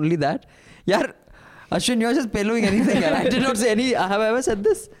for only that. Yaar, Ashwin, you're just pillowing anything. I did not say any. Have I ever said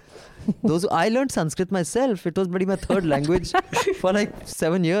this? I learned Sanskrit myself. It was pretty my third language for like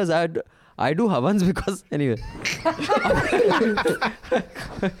 7 years. I do havans because anyway.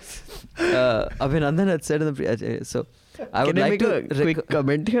 Abhinandan had said in the so I would Can I like make to a quick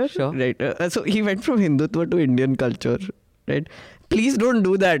comment here? Sure. Right. So he went from Hindutva to Indian culture. Right. Please don't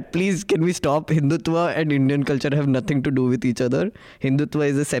do that. Please, can we stop? Hindutva and Indian culture have nothing to do with each other. Hindutva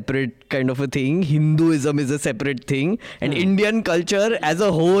is a separate kind of a thing. Hinduism is a separate thing. And Indian culture as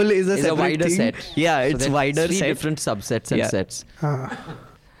a whole is a separate wider thing. set. Yeah, So it's there are wider three set. different subsets and Yeah. sets.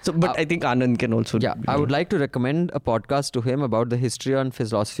 So, but I think Anand can also. Yeah, I would like to recommend a podcast to him about the history and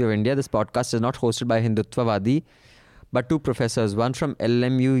philosophy of India. This podcast is not hosted by Hindutvavadi, but two professors, one from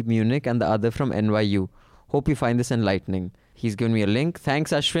LMU Munich and the other from NYU. Hope you find this enlightening. He's given me a link.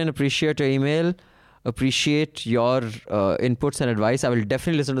 Thanks, Ashwin. Appreciate your email. Appreciate your inputs and advice. I will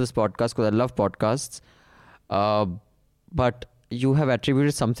definitely listen to this podcast because I love podcasts. But you have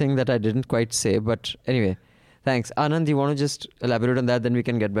attributed something that I didn't quite say. But anyway, thanks. Anand, you want to just elaborate on that? Then we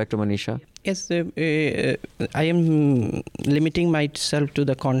can get back to Manisha. Yes, I am limiting myself to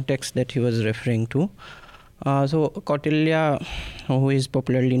the context that he was referring to. So Kautilya, who is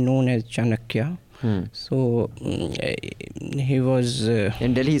popularly known as Chanakya, so he was...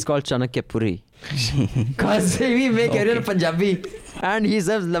 in Delhi, he's called Chanakya Puri. Because we make everyone Punjabi. And he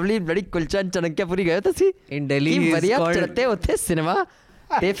serves lovely bloody kulcha and Chanakya Puri. Gaya tha si? In Delhi, he is called... चढ़ते होते cinema.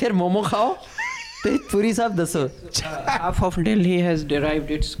 ते फिर मोमो खाओ. ते पूरी साहब दसो. Half of Delhi has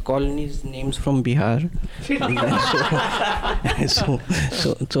derived its colonies' names from Bihar. so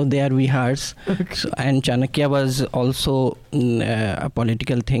they are Bihars. So, and Chanakya was also a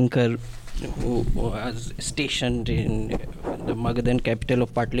political thinker who was stationed in the Magadhan capital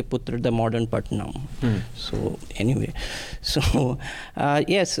of Patliputra, the modern Patna. So anyway, so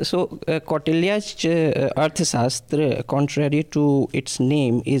yes, so Kautilya's Arthashastra, contrary to its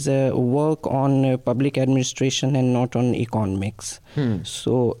name, is a work on public administration and not on economics.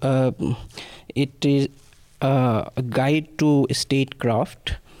 So it is a guide to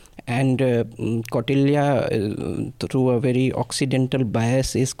statecraft. And Kautilya, through a very Occidental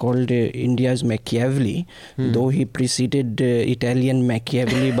bias, is called India's Machiavelli, though he preceded Italian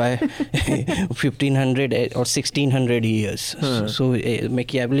Machiavelli by 1500 or 1600 years. So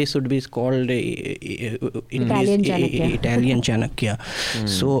Machiavelli should be called Italian Chanakya. Italian Chanakya.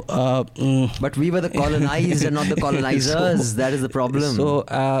 So, But we were the colonized and not the colonizers. That is the problem. So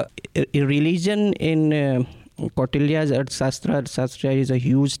religion in... Kautilya's Arthashastra is a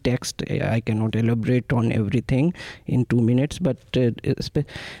huge text. I cannot elaborate on everything in 2 minutes, but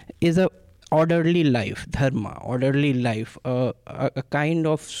is a orderly life, dharma, orderly life, a kind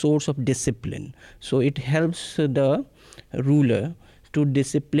of source of discipline. So it helps the ruler to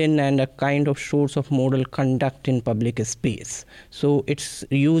discipline and a kind of source of moral conduct in public space. So its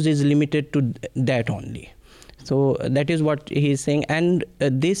use is limited to that only. So that is what he is saying, and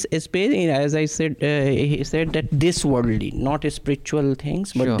this space, as I said, he said that this worldly, not spiritual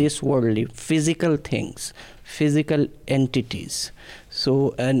things, but this worldly, physical things, physical entities.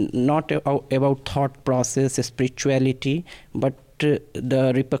 So not about thought process, spirituality, but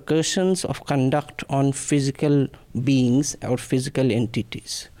the repercussions of conduct on physical beings or physical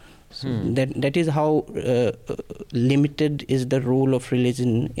entities. So that is how limited is the role of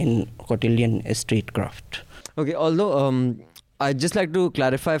religion in Kautilyan statecraft. Okay, although I'd just like to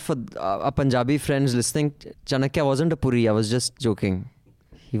clarify for our Punjabi friends listening, Chanakya wasn't a Puri, I was just joking.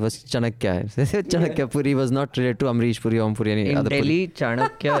 He was Chanakya. Chanakya Puri was not related to Amrish Puri, Om Puri, any In other Delhi,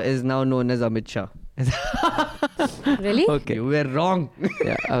 Chanakya is now known as Amit Shah. Really? Okay. You were wrong.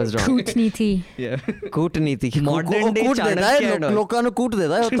 Yeah, I was wrong. Kootaniti. Yeah. कूटनीति Modern day कूट देता है Chanakya and all. लोकां ਨੂੰ ਕੂਟ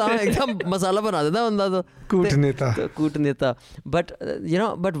ਦੇਦਾ ਹੈ ਉਹ ਤਾਂ एकदम मसाला बना देता है बंदा Kootaneta. कूटनेता. But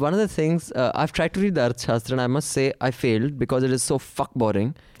but one of the things I've tried to read the Arthashastra and I must say I failed because it is so fuck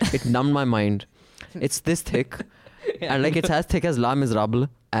boring. It numbed my mind. It's this thick and like it's as thick as La Miserable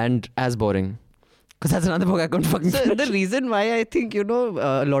and as boring. Because that's another book I couldn't fucking So finish. the reason why I think a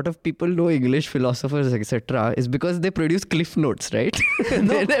lot of people know English philosophers etc. is because they produce cliff notes, right?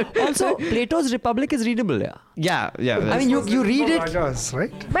 No, also Plato's Republic is readable. Yeah. Yeah. I mean you read it. Rajas,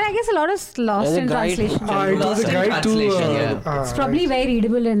 right? But I guess a lot is lost There's a in guide. translation. It was a guide to. It's probably very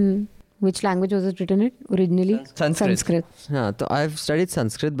readable in which language was it written in originally? Sanskrit. Yeah, so I've studied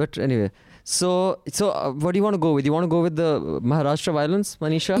Sanskrit, but anyway. So what do you want to go with? You want to go with the Maharashtra violence,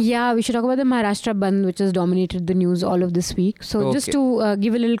 Manisha? Yeah, we should talk about the Maharashtra Bandh, which has dominated the news all of this week. So just to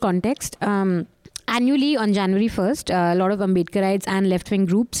give a little context, annually on January 1st, a lot of Ambedkarites and left-wing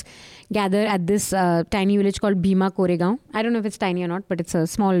groups gather at this tiny village called Bhima Koregaon. I don't know if it's tiny or not, but it's a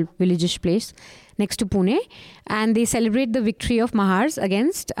small village-ish place next to Pune. And they celebrate the victory of Mahars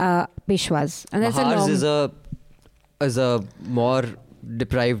against Peshwas. And that's Mahars is a more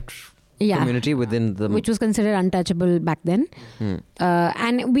deprived community within the... which was considered untouchable back then.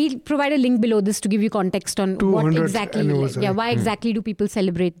 And we'll provide a link below this to give you context on what exactly, why exactly do people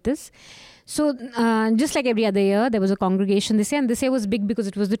celebrate this. So just like every other year, there was a congregation this year, and this year was big because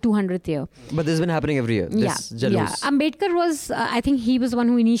it was the 200th year. But this has been happening every year. Ambedkar was, I think he was the one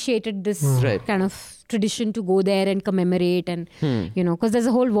who initiated this kind of tradition to go there and commemorate and, because there's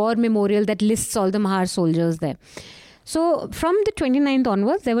a whole war memorial that lists all the Mahar soldiers there. So from the 29th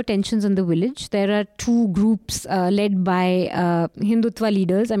onwards, there were tensions in the village. There are two groups led by Hindutva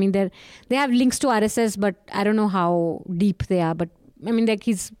leaders. I mean, they have links to RSS, but I don't know how deep they are. But I mean, like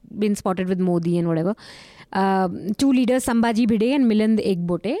he's been spotted with Modi and whatever. Two leaders, Sambhaji Bhide and Milind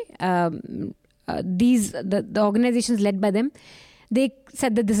Ekbote. The organizations led by them, they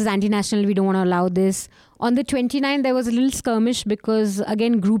said that this is anti-national, we don't want to allow this. On the 29th, there was a little skirmish because,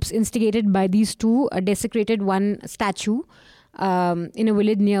 again, groups instigated by these two desecrated one statue in a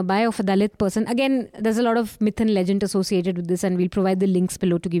village nearby of a Dalit person. Again, there's a lot of myth and legend associated with this, and we'll provide the links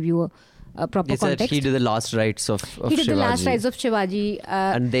below to give you a proper context. Said he did the last rites of He did Shivaji. the last rites of Shivaji.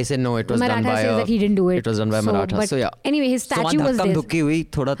 And they said no, it was Maratha done by says that he didn't do it. It was done by Maratha. So yeah. Anyway, his statue was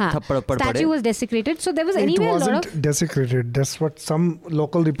statue was desecrated. So there was It anyway a lot wasn't of... desecrated. That's what some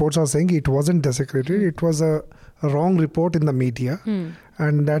local reports are saying. It wasn't desecrated. It was a wrong report in the media.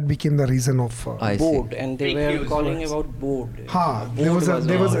 And that became the reason of... board. And they were calling about board. There was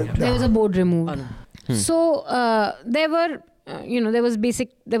a board removed. So there were...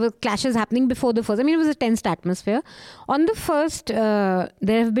 there were clashes happening before the first. I mean, it was a tense atmosphere. On the first, there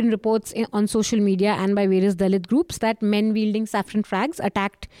have been reports on social media and by various Dalit groups that men wielding saffron flags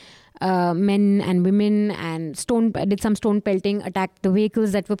attacked men and women and did some stone pelting, attacked the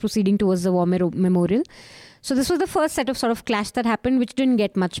vehicles that were proceeding towards the war memorial. So this was the first set of sort of clash that happened, which didn't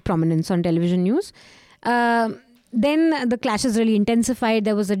get much prominence on television news. Then the clashes really intensified.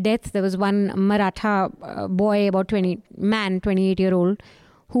 There was a death. There was one Maratha boy, about 28-year-old,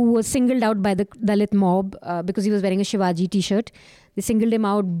 who was singled out by the Dalit mob because he was wearing a Shivaji t-shirt. They singled him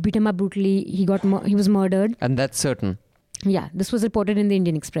out, beat him up brutally. He was murdered. And that's certain. Yeah, this was reported in the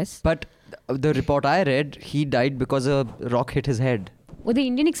Indian Express. But the report I read, he died because a rock hit his head. Well, the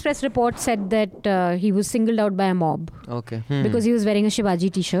Indian Express report said that he was singled out by a mob. Okay. Because he was wearing a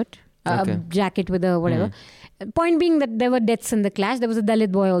Shivaji t-shirt, a jacket with a whatever. Point being that there were deaths in the clash. There was a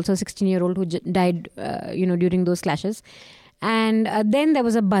Dalit boy also, 16-year-old, who died, during those clashes. And then there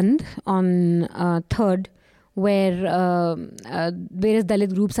was a bandh on 3rd, where various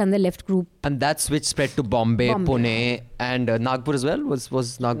Dalit groups and the left group. And that's which spread to Bombay. Pune, and Nagpur as well.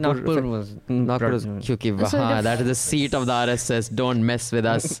 Was Nagpur? Nagpur was kyunki that is the seat of the RSS. Don't mess with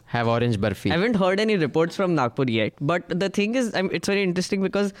us. Have orange barfi. I haven't heard any reports from Nagpur yet, but the thing is, it's very interesting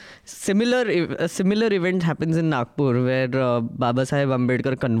because a similar event happens in Nagpur where Baba Saheb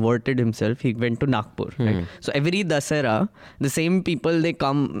Ambedkar converted himself. He went to Nagpur. Right? So every Dasara, the same people they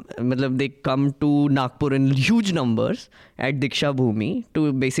come to Nagpur in huge numbers at Diksha Bhumi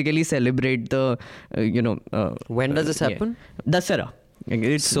to basically celebrate the when does this happen? Dasara.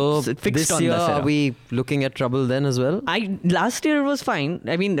 So fixed this on year, Dasara. are we looking at trouble then as well? Last year was fine.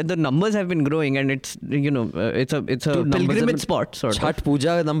 I mean, the numbers have been growing, and it's a pilgrimage spot sort of. Chhath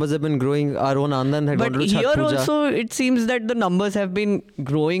Puja numbers have been growing. Our own Anand had gone to But Chhath here Puja. also, it seems that the numbers have been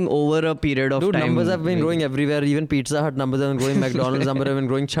growing over a period of time. Numbers have been growing everywhere. Even Pizza Hut numbers have been growing. McDonald's numbers have been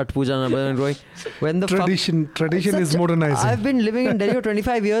growing. Chhath Puja numbers have been growing. When the tradition is modernizing. I've been living in Delhi for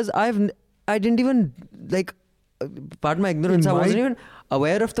 25 years. I didn't even pardon my ignorance, I wasn't even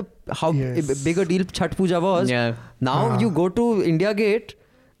aware of how big a deal Chhath Puja was. Yeah. Now you go to India Gate,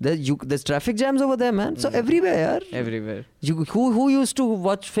 there's traffic jams over there, man. So everywhere. Everywhere. Who used to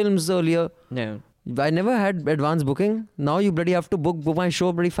watch films earlier? Yeah. I never had advance booking. Now you bloody have to book my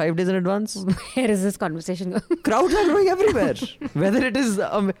show bloody 5 days in advance. Where is this conversation going? Crowds are growing everywhere. Whether it is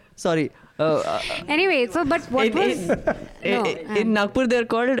Anyway, so but what was in Nagpur they're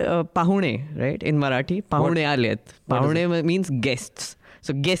called Pahune, right? In Marathi, Pahune alet. Pahune means guests.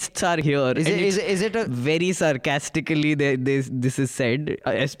 So guests are here. Is it a very sarcastically this is said,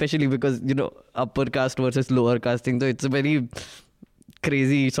 especially because upper caste versus lower caste thing. So it's a very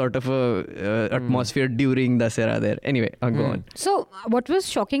crazy sort of atmosphere during Dasera there. Anyway, go on. So what was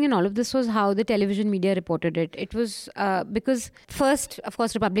shocking in all of this was how the television media reported it. It was because first, of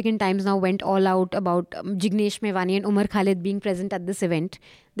course, Republican Times now went all out about Jignesh Mevani and Umar Khalid being present at this event.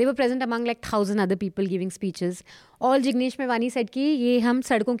 They were present among like 1,000 other people giving speeches. All Jignesh Mevani said कि ये हम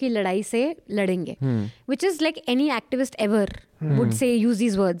सड़कों की लड़ाई से लड़ेंगे, which is like any activist ever would say, use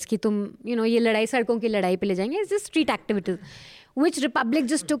these words कि तुम ये लड़ाई सड़कों की लड़ाई पे ले जाएंगे. It's just street activities. Which Republic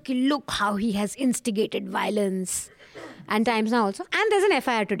just took, look how he has instigated violence. And Times Now also. And there's an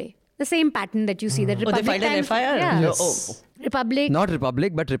FIR today. The same pattern that you see. That Republic they filed an Times, FIR? Yeah. Yes. Republic. Not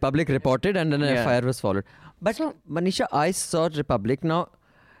Republic, but Republic reported and then an FIR was followed. But Manisha, I saw Republic. Now,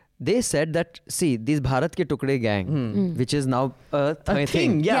 they said that, see, these Bharat Ke Tukde gang, which is now a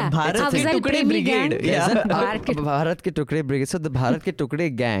thing. Yeah, Bharat Ke Tukde Brigade. Yeah. Bharat Ke Tukde Brigade. So the Bharat Ke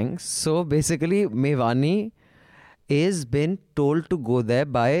Tukde gang, so basically Mevani is been told to go there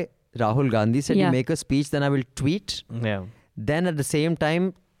by Rahul Gandhi, said you make a speech, then I will tweet. Yeah. Then at the same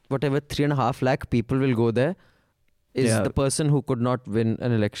time, whatever 3.5 lakh people will go there is the person who could not win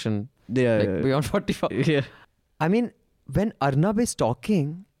an election beyond 45. Yeah. I mean, when Arnab is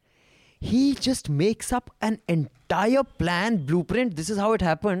talking, he just makes up an entire plan, blueprint. This is how it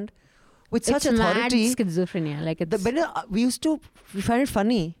happened with such authority. It's mad schizophrenia. Like we find it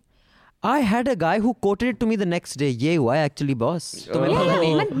funny. I had a guy who quoted it to me the next day. ये हुआ है actually boss. तो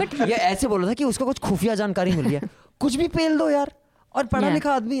मैंने ये ऐसे बोला था कि उसको कुछ खुफिया जानकारी मिल गया. कुछ भी पेल दो यार. और पढ़ा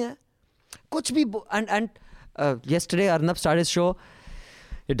लिखा आदमी है. कुछ भी and yesterday Arnab started his show.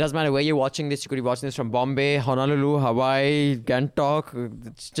 It doesn't matter where you're watching this. You could be watching this from Bombay, Honolulu, Hawaii, Gangtok,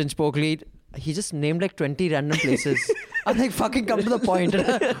 Chinchpokli. He just named like 20 random places. I'm like, fucking come to the point.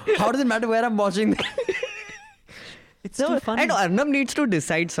 How does it matter where I'm watching? It's too funny. And Arnab needs to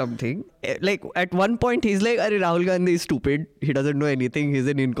decide something. Like at one point he's like, Rahul Gandhi is stupid. He doesn't know anything. He's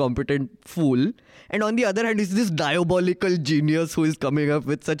an incompetent fool. And on the other hand, he's this diabolical genius who is coming up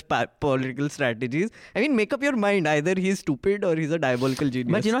with such political strategies. I mean, make up your mind. Either he's stupid or he's a diabolical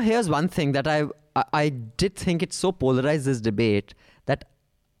genius. But here's one thing that I did think it so polarized this debate that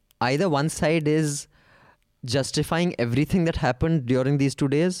either one side is justifying everything that happened during these 2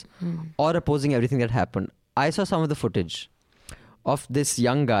 days or opposing everything that happened. I saw some of the footage of this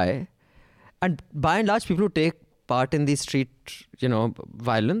young guy, and by and large, people who take part in these street,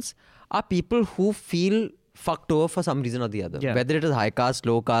 violence are people who feel fucked over for some reason or the other. Yeah. Whether it is high caste,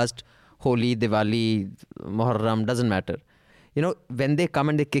 low caste, Holi, Diwali, Muharram, doesn't matter. When they come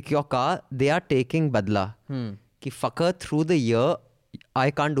and they kick your car, they are taking badla. Ki fucker, through the year, I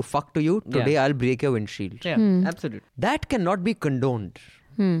can't do fuck to you. Today I'll break your windshield. Yeah, absolutely. That cannot be condoned.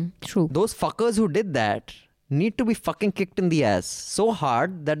 True. Those fuckers who did that need to be fucking kicked in the ass so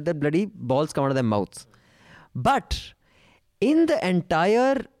hard that the bloody balls come out of their mouths. But in the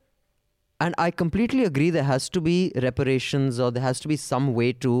entire, and I completely agree, there has to be reparations or there has to be some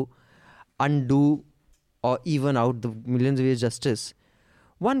way to undo or even out the millions of years justice.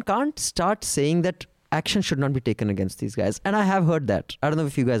 One can't start saying that action should not be taken against these guys. And I have heard that. I don't know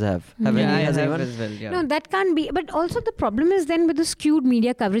if you guys have. I have as well. Yeah. No, that can't be. But also the problem is then with the skewed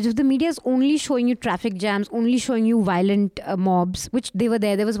media coverage. If the media is only showing you traffic jams, only showing you violent mobs, which they were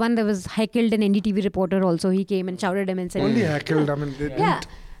there. There was one that was heckled an NDTV reporter also. He came and shouted him and said... Only heckled. I mean, they didn't...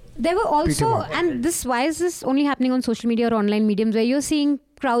 There were also... And why is this only happening on social media or online mediums where you're seeing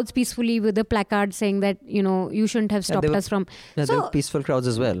crowds peacefully with a placard saying that, you shouldn't have stopped us from... Yeah, there were peaceful crowds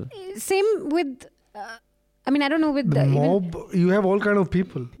as well. Same with... I mean, I don't know with the mob, you have all kind of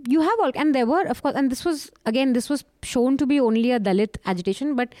people. You have all, and there were, of course, and this was shown to be only a Dalit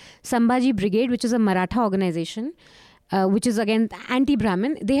agitation, but Sambhaji Brigade, which is a Maratha organization, which is again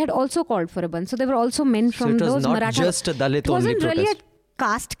anti-Brahmin, they had also called for a ban. So there were also men from those Maratha. It was not just a Dalit only protest. It wasn't really a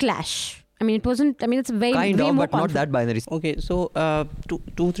caste clash. I mean, it wasn't, it's very, kind way of, more but not that binary. Okay, so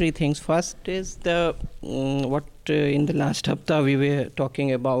two, three things. First is the what in the last hafta we were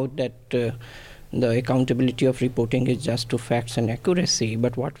talking about that the accountability of reporting is just to facts and accuracy.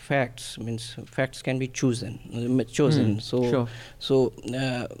 But what facts means? Facts can be chosen. And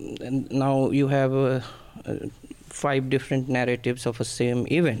now you have 5 different narratives of a same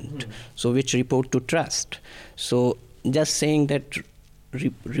event. So which report to trust? So just saying that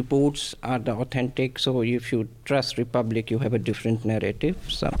reports are the authentic. So if you trust Republic, you have a different narrative.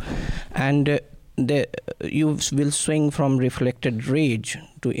 You will swing from reflected rage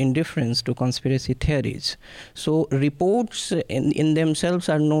to indifference to conspiracy theories. So reports in themselves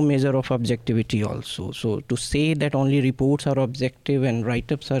are no measure of objectivity also. So to say that only reports are objective and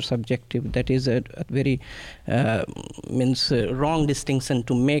write-ups are subjective, that is a very wrong distinction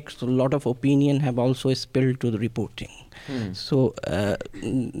to make. So a lot of opinion have also spilled to the reporting. So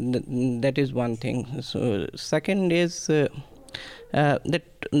that is one thing. So second is that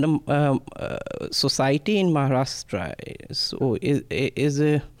the society in Maharashtra is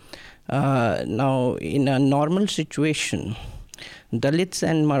now in a normal situation. Dalits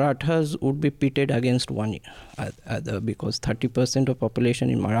and Marathas would be pitted against one other because 30% of population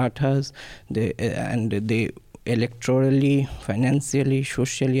in Marathas, they electorally, financially,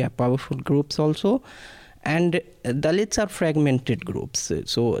 socially are powerful groups also. And Dalits are fragmented groups.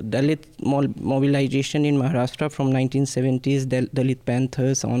 So Dalit mobilization in Maharashtra from 1970s, Dalit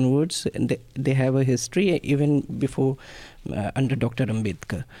Panthers onwards, they have a history even before under Dr.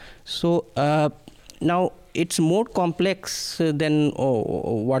 Ambedkar. So now it's more complex than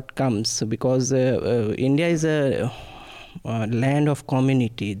what comes because India is a land of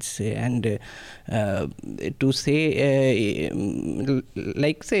communities, and to say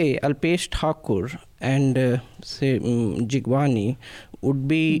like say Alpesh Thakur and say Jigwani would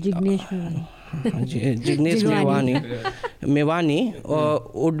be Jignesh Mewani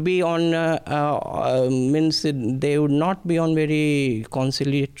would be on means they would not be on very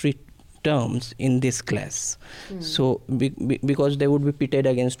conciliatory terms in this class. So because they would be pitted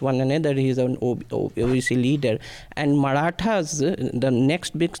against one another. He is an OBC leader, and Marathas, the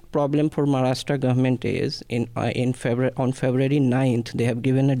next big problem for Maharashtra government is on February 9th they have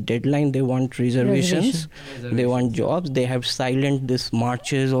given a deadline. They want reservations. They want jobs. They have silenced this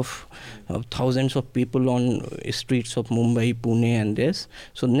marches of thousands of people on streets of Mumbai, Pune and this.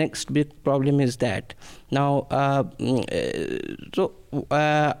 So next big problem is that. Now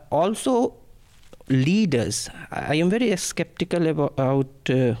also leaders, I am very skeptical about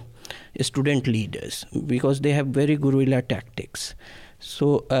student leaders because they have very guerrilla tactics.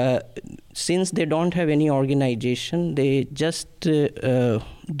 So since they don't have any organization, they just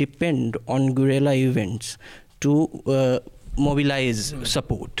depend on guerrilla events to mobilize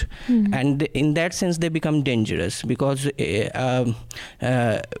support, and in that sense they become dangerous because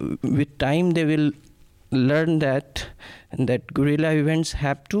with time they will learn that guerrilla events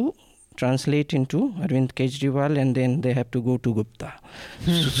have to translate into Arvind Kejriwal, and then they have to go to Gupta.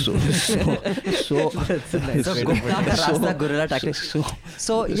 So Gupta ka rasta guerrilla tactics.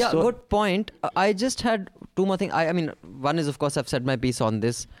 Good point. I just had 2 more things. I mean, one is, of course, I've said my piece on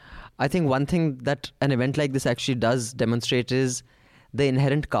this. I think one thing that an event like this actually does demonstrate is the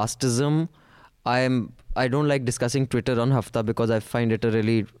inherent casteism. I don't like discussing Twitter on Hafta because I find it a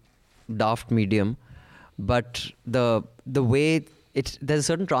really daft medium. But the way there's a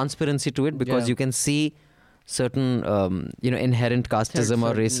certain transparency to it because you can see certain inherent casteism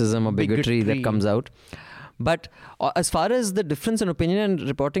or racism or bigotry that comes out. But as far as the difference in opinion and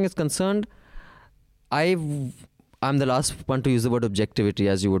reporting is concerned, I'm the last one to use the word objectivity,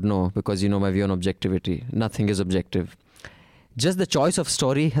 as you would know, because you know my view on objectivity. Nothing is objective. Just the choice of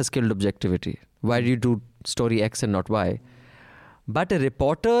story has killed objectivity. Why do you do story X and not Y? But a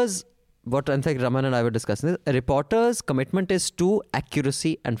reporter's, what I think Raman and I were discussing, a reporter's commitment is to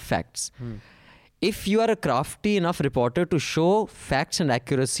accuracy and facts. If you are a crafty enough reporter to show facts and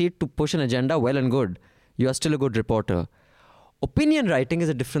accuracy to push an agenda, well and good. You are still a good reporter. Opinion writing is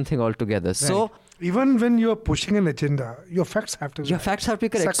a different thing altogether. Right. So even when you are pushing an agenda, your facts have to be facts have to be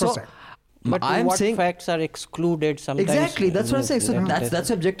correct. But I'm saying facts are excluded sometimes. Exactly, that's what I'm saying. So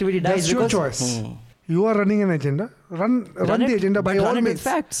that's objectivity dies. That's your choice. You are running an agenda. Run the agenda by all means. With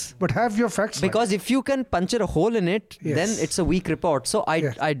facts. But have your facts. Because if you can puncture a hole in it, then it's a weak report. So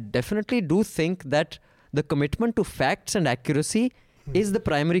I definitely do think that the commitment to facts and accuracy is the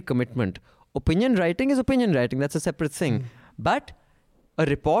primary commitment. Opinion writing is opinion writing. That's a separate thing. But a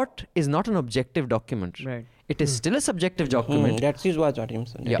report is not an objective document. Right. It is still a subjective document. That is what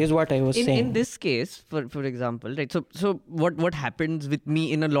I was saying. In this case, for example, right? So what happens with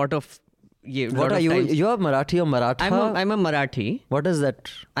me in a lot of what are you? You are Marathi or Maratha? I'm a Marathi. What is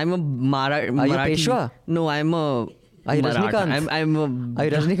that? I'm a Marathi. Are you Peshwa? No, I'm a Are you Maratha. Rajnikant? I'm Are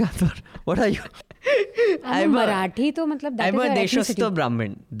you Rajnikant? What are you? I'm a Marathi, so matlab that I'm is a our Deshastha ethnicity.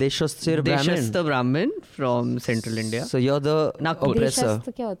 Brahmin. Deshasthir Brahmin. Deshastha Brahmin from Central India. So you're the Nagpur. oppressor.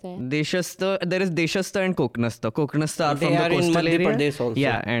 Deshastha क्या होता है? Deshastha, there is Deshastha and Koknastha. Koknastha are They from are the in coastal Madhya area. Pradesh also.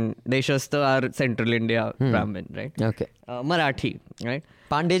 Yeah, and Deshastha are Central India Brahmin, right? Okay. Marathi, right?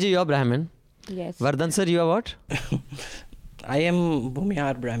 Pandeji, you're Brahmin. Yes. Vardhan sir, you are what? I am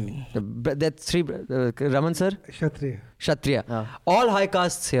Bhumihar Brahmin. That's three. Raman sir? Kshatriya. Kshatriya. All high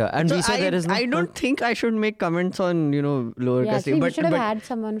castes here. And So we saw there is no... I don't think I should make comments on, lower Yeah, caste. actually, we should have had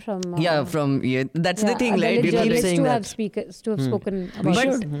someone from. That's the yeah, thing, a right? village keep journalist saying to that. have speakers to have spoken about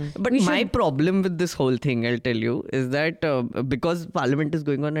it. But We my should- problem with this whole thing, I'll tell you, is that because Parliament is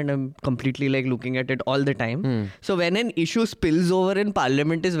going on and I'm completely like looking at it all the time. So when an issue spills over in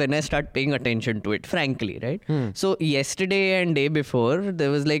Parliament is when I start paying attention to it, frankly, right? So yesterday and day before, there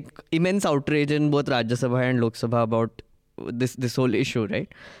was like immense outrage in both Rajya Sabha and Lok Sabha about this whole issue,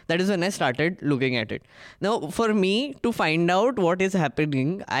 right? That is when I started looking at it. Now, for me to find out what is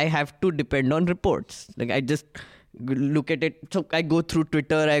happening, I have to depend on reports. Like I just look at it. So I go through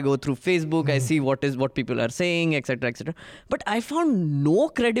Twitter, I go through Facebook, I see what people are saying, etc., etc. But I found no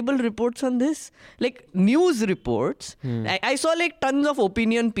credible reports on this. Like news reports. I saw like tons of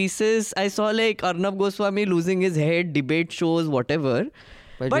opinion pieces. I saw like Arnab Goswami losing his head, debate shows, whatever.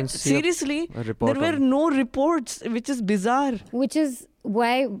 But you But didn't see seriously, a report there were on- no reports, which is bizarre. Which is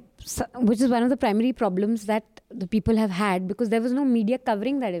one of the primary problems that the people have had, because there was no media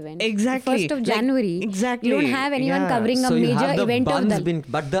covering that event. Exactly. The 1st of Like, January. exactly. You don't have anyone Yeah. covering So a you major have the event of buns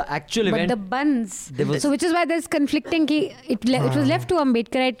that. but the actual But event... the buns. There was- So which is why there's conflicting. It was left to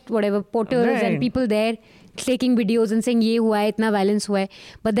Ambedkarite, whatever, porters Right. and people there taking videos and saying, ye hua hai, itna violence hua hai.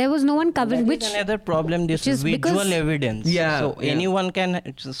 But there was no one covering, That which... is another problem, this which is visual because- evidence. Yeah, So yeah. anyone can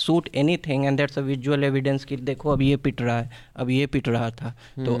shoot anything and that's a visual evidence कि देखो अब ये पिट रहा है, अब ये पिट रहा था.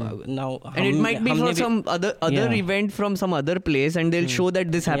 So now And it might be for some other Yeah. event from some other place, and they'll show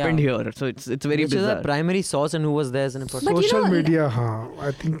that this happened here. So it's very Which is bizarre. the primary source and who was there is an important... But you Social know, media,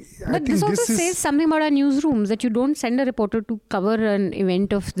 I think. But this also says something about our newsrooms, that you don't send a reporter to cover an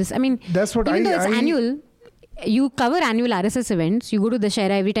event of this. I mean, That's what even though it's I- annual, you cover annual RSS events. You go to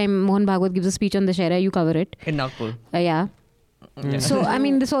Dashera every time Mohan Bhagwat gives a speech on Dashera, you cover it. In Nagpur. Yeah. So, I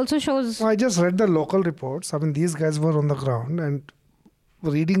mean, this also shows. I just read the local reports. I mean, these guys were on the ground and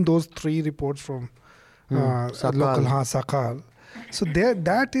reading those 3 reports from Sakal. local Sakal. So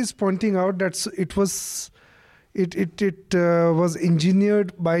that is pointing out that it was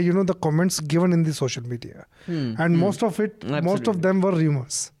engineered by the comments given in the social media, and most of them were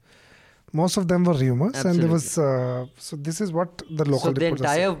rumors. And there was so this is what the local So the reporters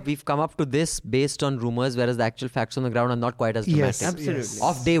entire, said. we've come up to this based on rumors, whereas the actual facts on the ground are not quite as dramatic. Yes, Absolutely. yes.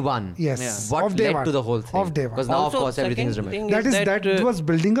 Of day one. Yes. What Of day led one. to the whole thing? Of day one. Because now, Also, of course, everything is second dramatic. thing That was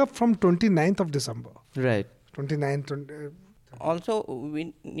building up from 29th of December. Right. 29th. Also,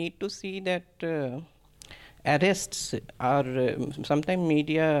 we need to see that arrests are sometimes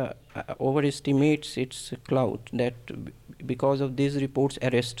media overestimates its clout, that because of these reports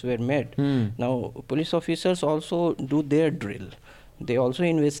arrests were made. Now police officers also do their drill, they also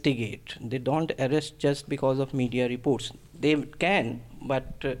investigate, they don't arrest just because of media reports. They can,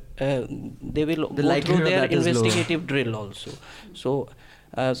 but they will The go likelihood through of their that is low. investigative drill also. So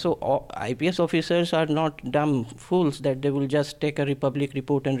IPS officers are not dumb fools that they will just take a Republic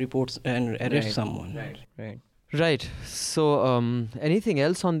report and arrest someone. Right. So, anything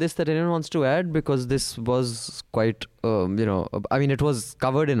else on this that anyone wants to add? Because this was quite, I mean, it was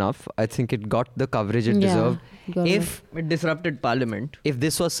covered enough. I think it got the coverage it deserved. got it. If It disrupted Parliament. if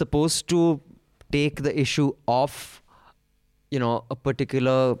this was supposed to take the issue off, a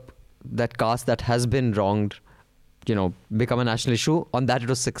particular that caste that has been wronged, become a national issue, on that it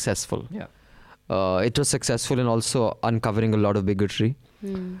was successful. Yeah. It was successful in also uncovering a lot of bigotry.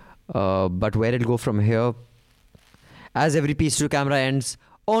 But where it'll go from here, as every Peace to Camera ends,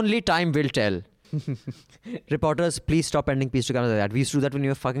 only time will tell. Reporters, please stop ending Peace to Camera like that. We used to do that when you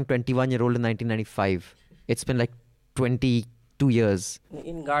were fucking 21-year-old in 1995. It's been like 22 years.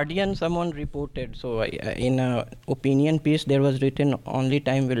 In Guardian, someone reported, so in a opinion piece, there was written, only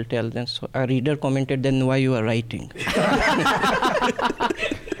time will tell. Then so a reader commented, then why you are writing?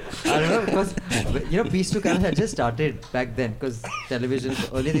 I don't know, because, Peace to Camera had just started back then, because television,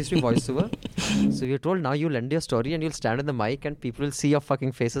 earlier they used to be voiceover. So you're told, now you'll end your story and you'll stand in the mic and people will see your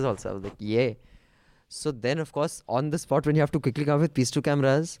fucking faces also. I was like, yeah. So then, of course, on the spot, when you have to quickly come up with Peace to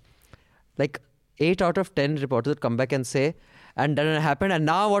Cameras, like 8 out of 10 reporters would come back and say, and then it happened, and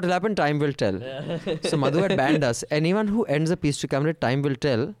now what will happen, time will tell. So Madhu had banned us. Anyone who ends a Peace to Camera, time will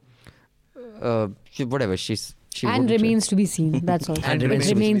tell, whatever, she's She and wouldn't. remains to be seen. That's all. And it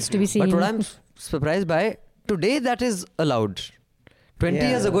remains to be seen. But what I'm surprised by, today that is allowed. 20 Yeah.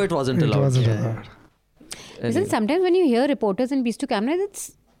 years ago it wasn't It allowed. wasn't Yeah. allowed. Listen, sometimes when you hear reporters in Beast to Camera,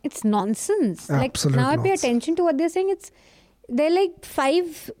 it's nonsense. Absolute Like now I pay nonsense. attention to what they're saying. They're like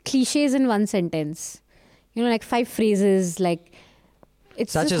 5 cliches in one sentence. You know, like 5 phrases. Like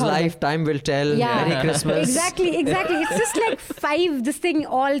it's Such just as horrible. life, time will tell, Yeah. Merry Christmas. Exactly. It's just like 5 this thing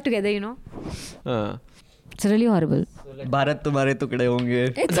all together. You know, Uh, it's really horrible. Bharat tumhare tukde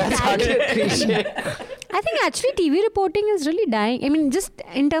honge. It's that's dying. hardly a cliche. I think actually TV reporting is really dying. I mean, just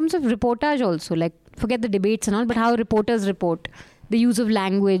in terms of reportage also, like forget the debates and all, but how reporters report, the use of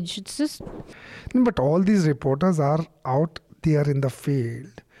language. It's just No, but all these reporters are out there in the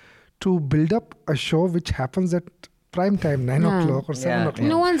field to build up a show which happens at prime time, 9 Yeah. o'clock or 7 Yeah. o'clock.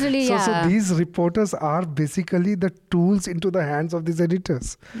 no one's really. So these reporters are basically the tools into the hands of these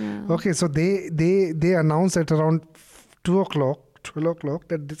editors. Okay, so they announce at around 2 o'clock, 12 o'clock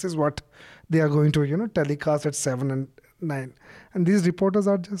that this is what they are going to, telecast at 7 and 9. And these reporters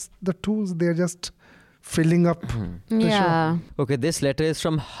are just the tools. They are just filling up the Yeah. Okay, this letter is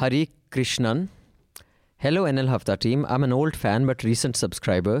from Hari Krishnan. Hello NL Hafta team. I'm an old fan but recent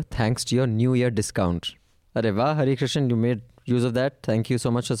subscriber. Thanks to your New Year discount. Arre wah, Hari Krishnan, you made use of that. Thank you so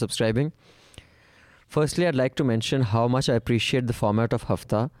much for subscribing. Firstly, I'd like to mention how much I appreciate the format of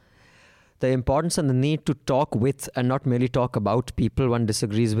Hafta. The importance and the need to talk with and not merely talk about people one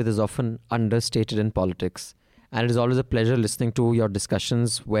disagrees with is often understated in politics. And it is always a pleasure listening to your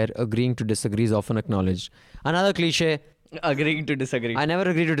discussions where agreeing to disagree is often acknowledged. Another cliche, Agreeing to disagree. I never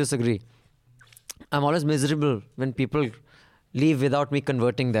agree to disagree. I'm always miserable when people leave without me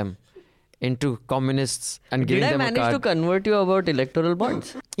converting them into communists and Did giving I them a manage card. to convert you about electoral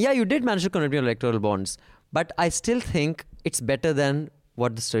bonds? Yeah, you did manage to convert me on electoral bonds. But I still think it's better than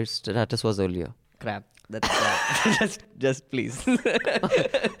what the status was earlier. Crap. That's crap. just please.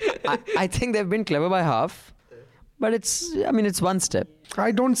 I think they've been clever by half. But it's one step.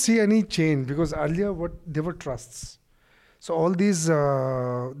 I don't see any change because earlier they were trusts. So all these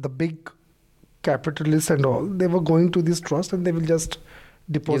the big capitalists and all, they were going to this trust and they will just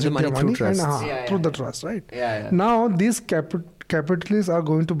deposit money their through money trusts. through the trust, right? Yeah. Now these capitalists are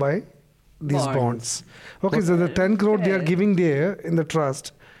going to buy these bonds. Okay, so the 10 crore they are giving there in the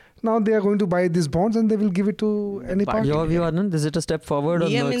trust. Now they are going to buy these bonds and they will give it to any party. Your view, Anand, is it a step forward or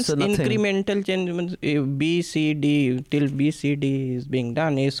Yeah, no? means It's nothing. incremental change. Means B, C, D till B, C, D is being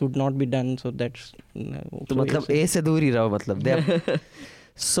done. A should not be done. So that's. तो मतलब A से दूर ही रहो मतलब. They are-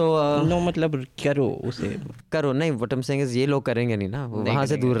 So no, मतलब करो उसे. करो नहीं. What I'm saying is ये लोग करेंगे नहीं ना. वो वहाँ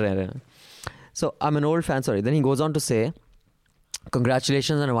से दूर रह रहे हैं. So I'm an old fan. Sorry. Then he goes on to say,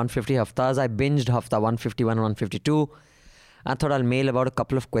 congratulations on 150 haftas. I binged hafta 151 and 152. I thought I'll mail about a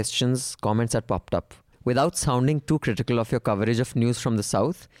couple of questions, comments that popped up. Without sounding too critical of your coverage of news from the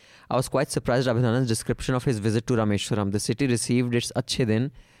south, I was quite surprised at Abhinandan's description of his visit to Rameshwaram. The city received its Achhe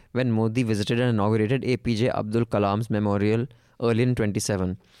Din when Modi visited and inaugurated APJ Abdul Kalam's memorial early in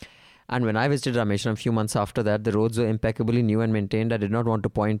 27. And when I visited Rameshwaram a few months after that, the roads were impeccably new and maintained. I did not want to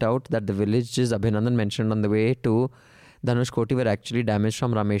point out that the villages Abhinandan mentioned on the way to Dhanushkoti were actually damaged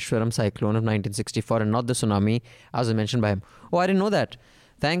from Rameshwaram cyclone of 1964 and not the tsunami as was mentioned by him. Oh, I didn't know that.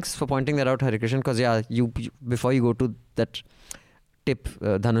 Thanks for pointing that out, Hari Krishnan, because you before you go to that tip,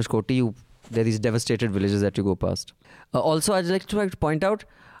 Dhanushkoti, there are these devastated villages that you go past. Also, I'd like to point out,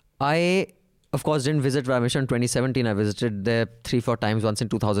 I, of course, didn't visit Rameshwaram in 2017. I visited there 3-4 times, once in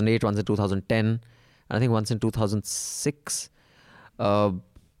 2008, once in 2010, and I think once in 2006.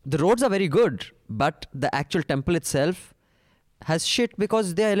 The roads are very good, but the actual temple itself has shit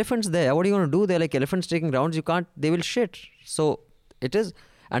because there are elephants there. What are you going to do? They're like elephants taking rounds. You can't, they will shit. So it is.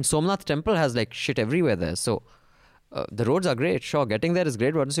 And Somnath temple has like shit everywhere there. So the roads are great. Sure, getting there is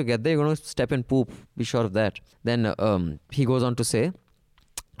great. Once you get there, you're going to step in poop. Be sure of that. Then he goes on to say,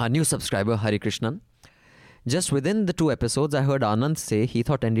 our new subscriber, Hari Krishnan. Just within the 2 episodes, I heard Anand say he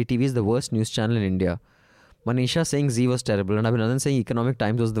thought NDTV is the worst news channel in India. Manisha saying Z was terrible, and Abhinandan saying Economic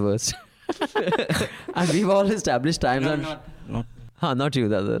Times was the worst. And we've all established Times not you,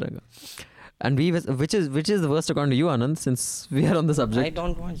 the other Ranga. And which is the worst according to you, Anand, since we are on the subject? I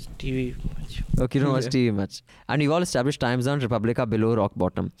don't watch TV much. Okay, you don't watch TV much. And we've all established Times and Republica below rock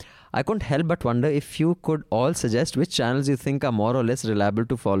bottom. I couldn't help but wonder if you could all suggest which channels you think are more or less reliable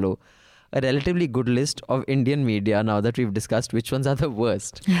to follow. A relatively good list of Indian media now that we've discussed which ones are the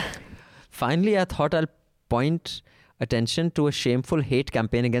worst. Finally, I thought I'll point attention to a shameful hate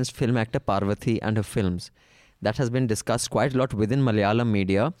campaign against film actor Parvati and her films. That has been discussed quite a lot within Malayalam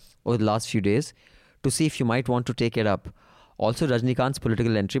media over the last few days to see if you might want to take it up. Also, Rajnikant's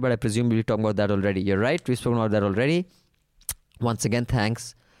political entry, but I presume we'll be talking about that already. You're right, we've spoken about that already. Once again,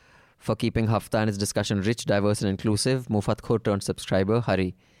 thanks for keeping Hafta and its discussion rich, diverse and inclusive. Mufat Khur turned subscriber,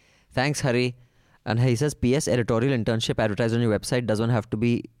 Hari. Thanks, Hari. And he says, PS, editorial internship advertised on your website. Does one have to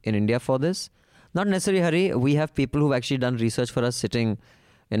be in India for this? Not necessarily, Hari. We have people who've actually done research for us sitting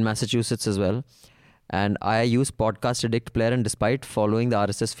in Massachusetts as well. And I use Podcast Addict Player, and despite following the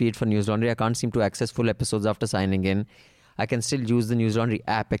RSS feed for News Laundry, I can't seem to access full episodes after signing in. I can still use the News Laundry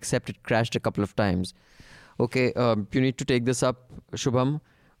app, except it crashed a couple of times. Okay, you need to take this up, Shubham.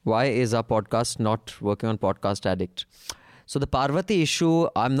 Why is our podcast not working on Podcast Addict? So the Parvati issue,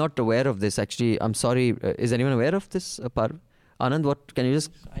 I'm not aware of this actually. I'm sorry. Is anyone aware of this? Anand, what can you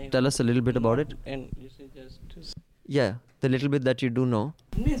just tell us a little bit about it? And this is just... Yeah, the little bit that you do know.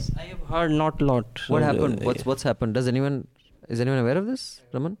 Yes, I have heard not lot. What happened? What's happened? Is anyone aware of this,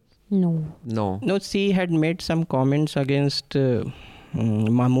 Raman? No. No, she had made some comments against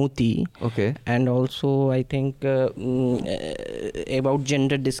Mammootty. Okay. And also, I think, about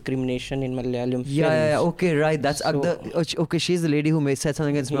gender discrimination in Malayalam films. Yeah. Okay, right. That's okay. She's the lady who said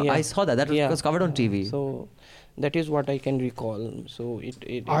something against. Yeah. I saw that. That was covered on TV. So that is what I can recall. So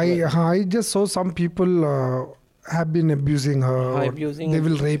I just saw some people have been abusing her. They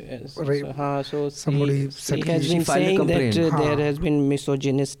will rape so somebody. She has been saying that there has been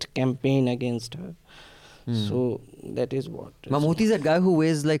misogynist campaign against her. So that is what. Mammootty is that guy who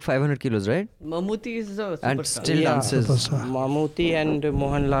weighs like 500 kilos, right? Mammootty is a superstar. And still dances. Mammootty and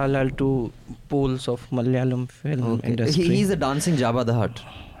Mohanlal are two poles of Malayalam film industry. He's a dancing Jabba the Hutt.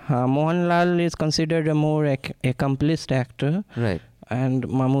 Mohanlal is considered a more accomplished actor. Right. And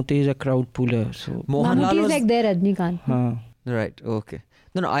Mammootty is a crowd puller. So Mammootty is like their Rajnikant. Right. Okay.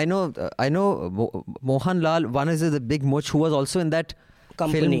 No. I know. Mohanlal. One is the big Moch who was also in that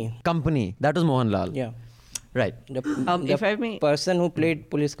company. That was Mohanlal. Yeah. Right. If I may, person who played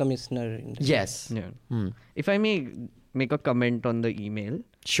police commissioner. Yes. Yeah. If I may make a comment on the email.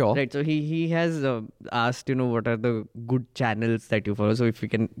 Sure. Right. So he has asked, what are the good channels that you follow. So if we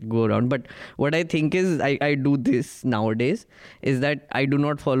can go around. But what I think is I do this nowadays is that I do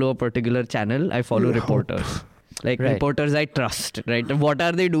not follow a particular channel. I follow reporters. Reporters I trust, right? What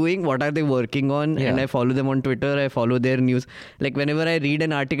are they doing? What are they working on? Yeah. And I follow them on Twitter. I follow their news. Like whenever I read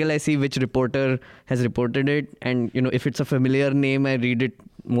an article, I see which reporter has reported it. And, if it's a familiar name, I read it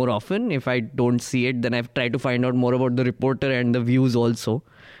more often. If I don't see it, then I try to find out more about the reporter and the views also.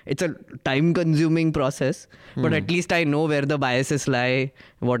 It's a time consuming process, but at least I know where the biases lie,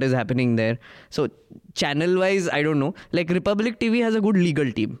 what is happening there. So channel wise, I don't know. Like Republic TV has a good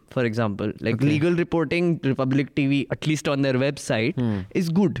legal team, for example. Legal reporting, Republic TV, at least on their website, is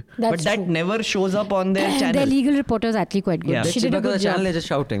good. That's but that true. never shows up on their channel. Their legal reporter is actually quite good. Yeah. She did a good job. channel is just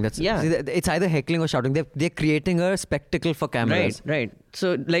shouting. It's either heckling or shouting. They're creating a spectacle for cameras. Right.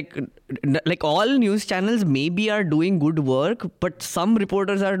 So like all news channels maybe are doing good work, but some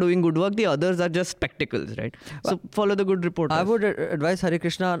reporters are doing good work. The others are just spectacles, right? So follow the good reporters. I would advise Hari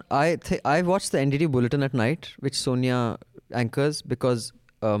Krishna. I watched the NDT Bulletin at night, which Sonia anchors, because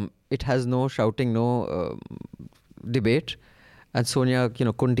it has no shouting, no debate. And Sonia,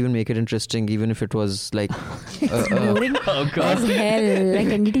 couldn't even make it interesting, even if it was like boring as hell. Like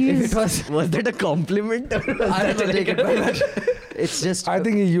NDTV was that a compliment? I don't know, take it, but it's just. I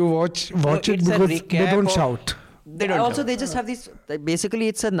think you watch it it's a because they recap don't of- shout. They don't Also, shout. they just have these. Basically,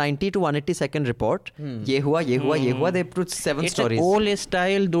 it's a 90 to 180 second report. Ye hua. They put 7 It's stories. an old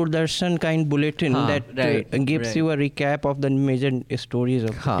style Doordarshan kind bulletin that gives you a recap of the major stories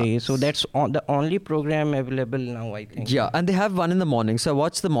of the day. So that's the only program available now, I think. Yeah, and they have one in the morning. So I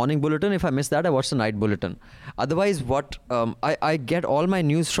watch the morning bulletin. If I miss that, I watch the night bulletin. Otherwise, I get all my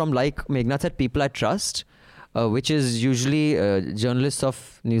news from, like Meghna said, people I trust. Which is usually journalists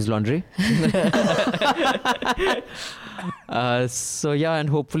of News Laundry. So yeah, and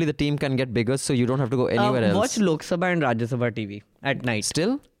hopefully the team can get bigger, so you don't have to go anywhere else. Watch Lok Sabha and Rajya Sabha TV at night.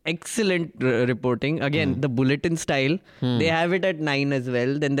 Still? Excellent reporting. Again, the bulletin style. They have it at 9 as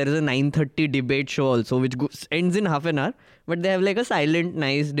well. Then there is a 9:30 debate show also, which ends in half an hour. But they have like a silent,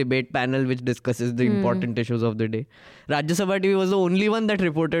 nice debate panel which discusses the important issues of the day. Rajya Sabha TV was the only one that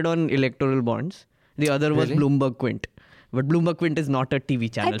reported on electoral bonds. The other was Bloomberg Quint. But Bloomberg Quint is not a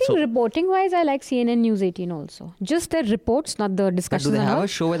TV channel. I think reporting wise, I like CNN News 18 also. Just their reports, not the But discussions. do they and have all. a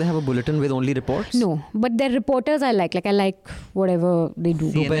show where they have a bulletin with only reports? No, but their reporters I like. Like I like whatever they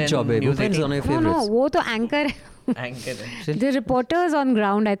do. Bhupen Chaubey. News Bhupen is one of your No, favorites. wo to anchor. Anchor. The reporters on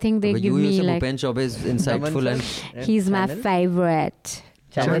ground, I think they But give you me say like. Bhupen Chaubey is insightful and... He's my favorite.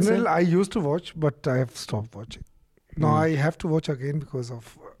 Channel I used to watch, but I have stopped watching. No, I have to watch again because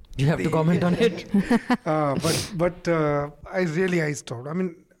of You have to comment on it. But I stopped. I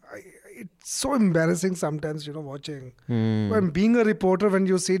mean, it's so embarrassing sometimes, watching. When being a reporter, when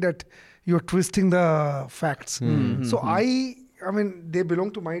you see that you're twisting the facts. So I mean, they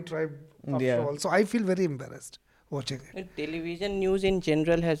belong to my tribe after all. So I feel very embarrassed watching it. Television news in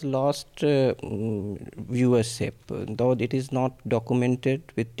general has lost viewership, though it is not documented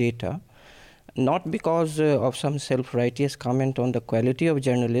with data. Not because of some self-righteous comment on the quality of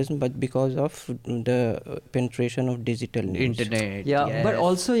journalism, but because of the penetration of digital news. Internet. Yeah, yes. but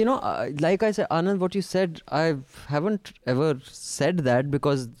also, like I said, Anand, what you said, I haven't ever said that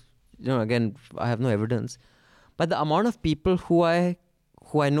because, again, I have no evidence. But the amount of people who I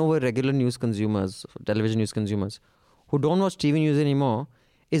know were regular news consumers, television news consumers, who don't watch TV news anymore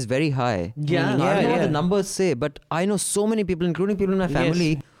is very high. Yeah. I don't know what the numbers say, but I know so many people, including people in my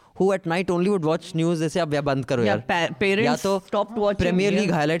family, who at night only would watch news. They say, अब या बंद करो यार. Parents stopped watching. Premier League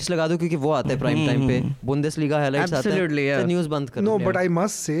highlights लगा दो क्योंकि वो आते हैं prime time पे. Bundesliga highlights आते हैं. Absolutely, yeah. So news बंद करो. No, but I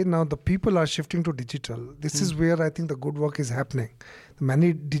must say now the people are shifting to digital. This is where I think the good work is happening.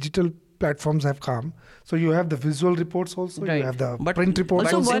 Many digital platforms have come. So you have the visual reports also. Right. You have the But print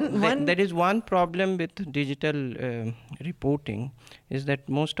reports. also Also. there is one problem with digital reporting is that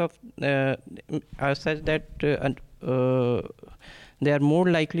most of are such that they are more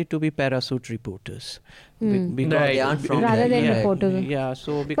likely to be parachute reporters. Rather than reporters. Yeah,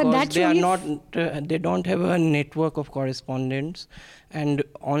 so because they are not, they don't have a network of correspondents, and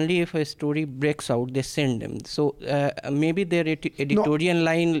only if a story breaks out, they send them. So maybe their editorial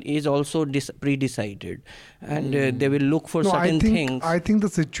line is also pre-decided, and they will look for certain things. I think the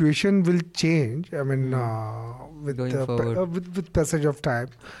situation will change. I mean, with passage of time,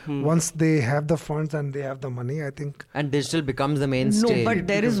 once they have the funds and they have the money, I think. And digital becomes the mainstay. No, but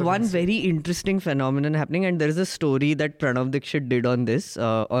there is one very interesting phenomenon happening, and there is a story that Pranav Dixit did on this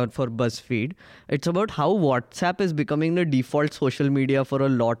for BuzzFeed. It's about how WhatsApp is becoming the default social media for a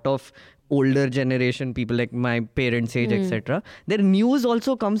lot of older generation people like my parents' age, etc. Their news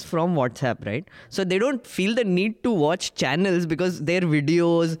also comes from WhatsApp, right? So they don't feel the need to watch channels because their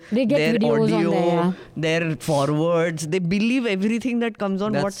videos, their audio, their forwards, they believe everything that comes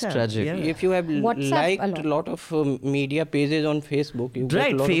on That's WhatsApp. tragic. Yeah. If you have liked a lot of media pages on Facebook, you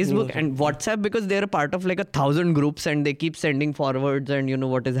get a lot Facebook of news. and WhatsApp, because they're a part of like 1,000 groups and they keep sending forwards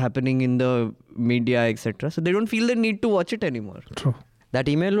and what is happening in the media, etc. So they don't feel the need to watch it anymore. True. That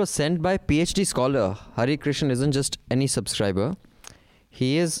email was sent by PhD scholar. Hari Krishnan isn't just any subscriber.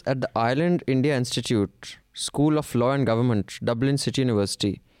 He is at the Ireland India Institute, School of Law and Government, Dublin City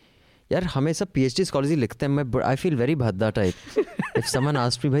University. यार हमें सब PhD scholars ही लिखते हैं. I feel very bhadda type. If someone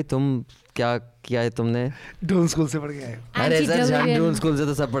asked me, भाई तुम क्या किया है तुमने? Doon school से पढ़ के आए. अरे सर Doon school से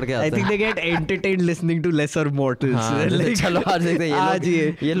तो सब पढ़ के आते हैं. I think they get entertained listening to lesser mortals. हाँ, चलो आज देखते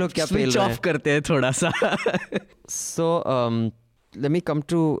हैं ये लोग क्या पेल रहे हैं. Switch off करते हैं थोड़ा सा. So let me come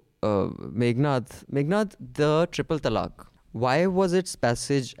to Meghnad. Meghnad, the triple talaq. Why was its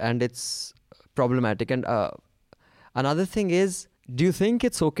passage and it's problematic? And another thing is, do you think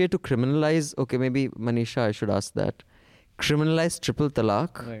it's okay to criminalize? Okay, maybe Manisha, I should ask that. Criminalize triple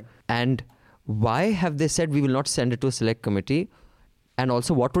talaq. Right. And why have they said we will not send it to a select committee? And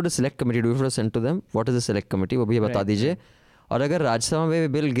also, what would a select committee do if it was sent to them? What is a select committee? वो भी बता दीजिए. और अगर राज्यसभा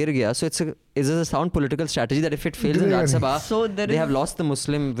में bill गिर गया, so it's a sound political strategy that if it fails in Rajya Sabha, so they have lost the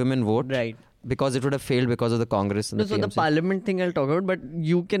Muslim women vote, right? Because it would have failed because of the Congress and the So the TMC. parliament thing I'll talk about, but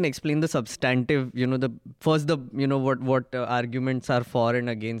you can explain the substantive, what arguments are for and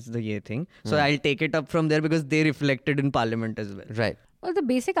against the ye thing. So I'll take it up from there because they reflected in parliament as well. Right. Well, the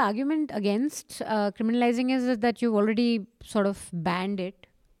basic argument against criminalizing is that you've already sort of banned it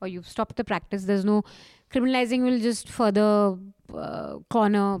or you've stopped the practice. There's no criminalizing will just further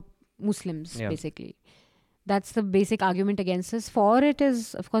corner Muslims, basically. That's the basic argument against this. For it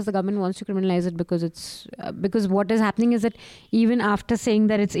is, of course, the government wants to criminalize it because it's because what is happening is that even after saying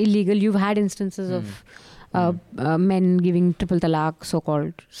that it's illegal, you've had instances of men giving triple talaq,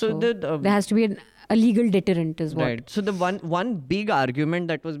 so-called. So there has to be a legal deterrent, is what. Right. So the one big argument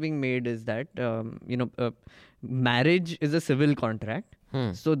that was being made is that marriage is a civil contract.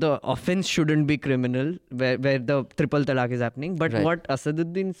 So the offense shouldn't be criminal where the triple talaq is happening. But what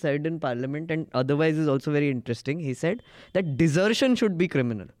Asaduddin said in parliament and otherwise is also very interesting. He said that desertion should be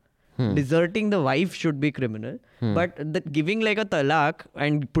criminal. Deserting the wife should be criminal. But giving like a talaq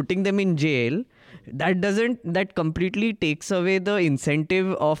and putting them in jail that completely takes away the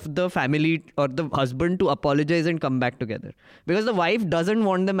incentive of the family or the husband to apologize and come back together, because the wife doesn't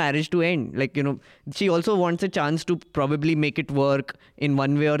want the marriage to end. Like, she also wants a chance to probably make it work in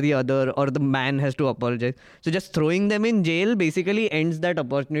one way or the other, or the man has to apologize. So just throwing them in jail basically ends that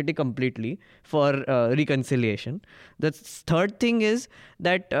opportunity completely for reconciliation. The third thing is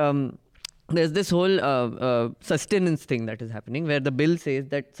that there's this whole sustenance thing that is happening, where the bill says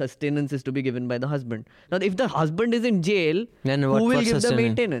that sustenance is to be given by the husband. Now, if the husband is in jail, then who will give the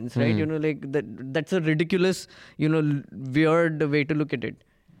maintenance, right? That's a ridiculous, weird way to look at it.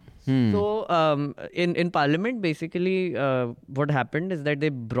 So in Parliament, basically, what happened is that they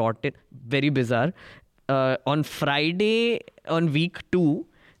brought it, very bizarre. On Friday, on week 2,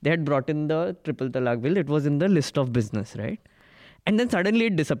 they had brought in the Triple Talaq bill. It was in the list of business, right? And then suddenly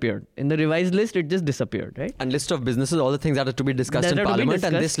it disappeared. In the revised list, it just disappeared, right? And list of businesses, all the things that are to be discussed in Parliament,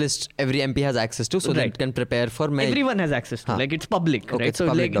 and this list every MP has access to, so that it can prepare for everyone has access to. Like, it's public, right? So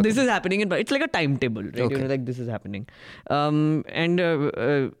public this is happening it's like a timetable, right? Okay. This is happening. So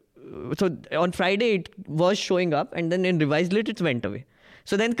on Friday it was showing up, and then in revised list it went away.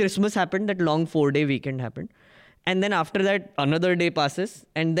 So then Christmas happened, that long 4-day weekend happened. And then after that, another day passes,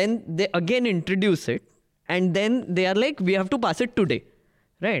 and then they again introduce it. And then they are like, we have to pass it today,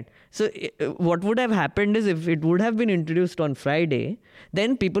 right? So what would have happened is, if it would have been introduced on Friday,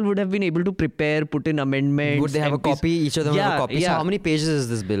 then people would have been able to prepare, put in amendments. Would they have a copy? Each of them have a copy? Yeah. So how many pages is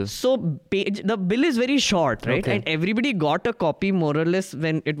this bill? So the bill is very short, right? Okay. And everybody got a copy more or less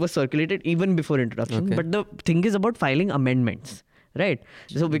when it was circulated, even before introduction. Okay. But the thing is about filing amendments. Right.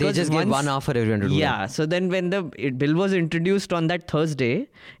 So because they just gave 1 hour for everyone to do that. So then when the bill was introduced on that Thursday,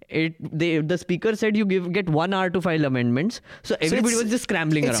 the speaker said you get 1 hour to file amendments. So everybody was just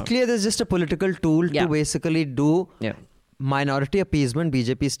scrambling around. It's clear there's just a political tool to basically do minority appeasement,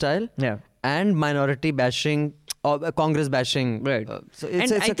 BJP style, and minority bashing, or Congress bashing. Right. So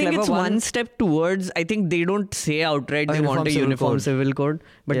I think it's one step towards, I think they don't say outright they want a uniform civil code,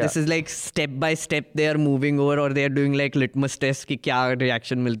 but this is like step by step they are moving over, or they are doing like litmus tests ki kya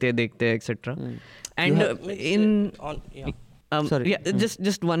reaction milte hai, dekhte hai, etc. And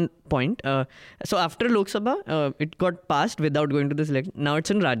just one point. So after Lok Sabha, it got passed without going to this election. Now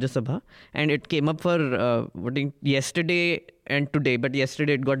it's in Rajya Sabha, and it came up for voting yesterday and today, but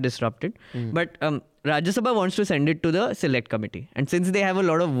yesterday it got disrupted. But Rajya Sabha wants to send it to the select committee, and since they have a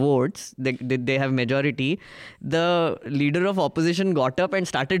lot of votes, they have majority. The leader of opposition got up and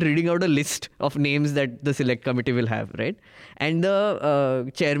started reading out a list of names that the select committee will have, right? And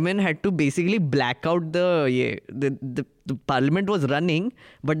the chairman had to basically black out the parliament was running,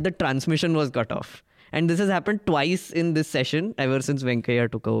 but the transmission was cut off. And this has happened twice in this session ever since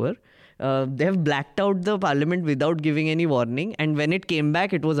Venkaiah took over. They have blacked out the parliament without giving any warning, and when it came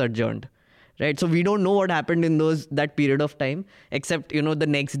back, it was adjourned. Right, so we don't know what happened in that period of time, except the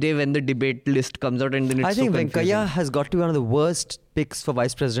next day when the debate list comes out, and then it's I think so Venkaiah has got to be one of the worst picks for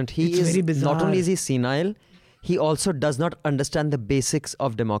vice president. It's very bizarre. Not only is he senile, he also does not understand the basics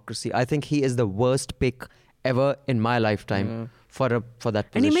of democracy. I think he is the worst pick ever in my lifetime for that position.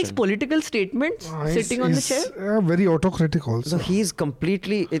 And he makes political statements sitting on the chair. Very autocratic also. So he's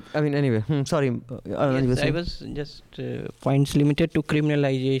completely. Anyway. Sorry. I was just points limited to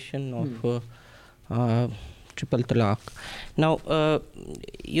criminalization of triple talaq. Now,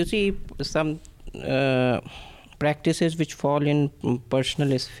 you see some practices which fall in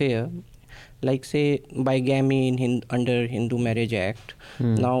personal sphere, like say bigamy under Hindu Marriage Act.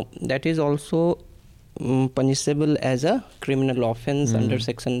 Now, that is also punishable as a criminal offence under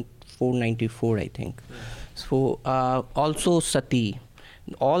section 494, I think. So also sati,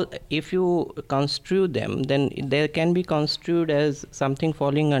 if you construe them, then they can be construed as something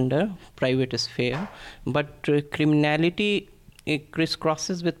falling under private sphere, but criminality, it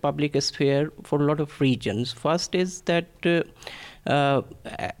crisscrosses with public sphere for a lot of reasons. First is that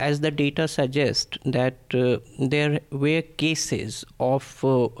as the data suggest, that there were cases of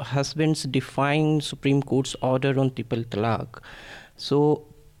husbands defying Supreme Court's order on triple talaq. So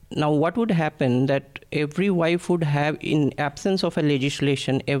now what would happen, that every wife would have, in absence of a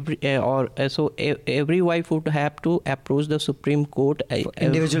legislation, every wife would have to approach the Supreme Court.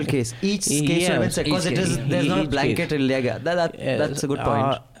 Individual case. Each case because there's not a blanket. That's a good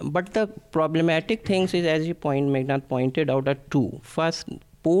point. But the problematic things is, as Meghnad pointed out, are two. First,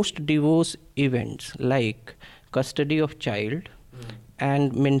 post-divorce events like custody of child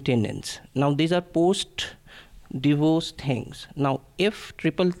and maintenance. Now these are post-divorce things. Now if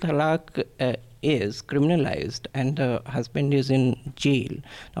triple talaq is criminalized and the husband is in jail,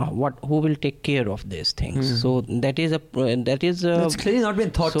 who will take care of these things? So It's clearly not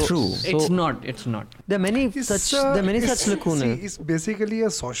been thought through. It's not. There are many such lacunae. It's basically a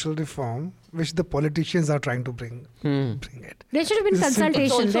social reform which the politicians are trying to bring it. There should have been It's simple.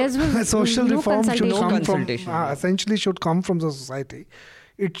 consultation. There's Social no reform should consultation. come from consultation. essentially should come from the society.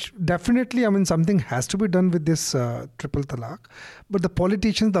 It definitely, something has to be done with this triple talaq, but the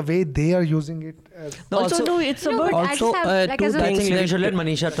politicians, the way they are using it, as It's No, about but I just have, like, two as a- I things think we that- should let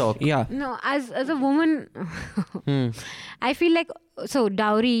Manisha talk. Yeah. No, as a woman, I feel like, so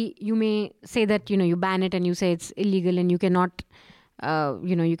dowry, you may say that, you ban it and you say it's illegal and you cannot,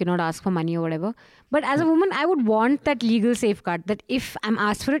 you cannot ask for money or whatever. But as a woman, I would want that legal safeguard that if I'm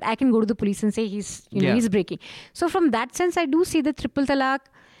asked for it, I can go to the police and say he's breaking. So from that sense, I do see the triple talaq.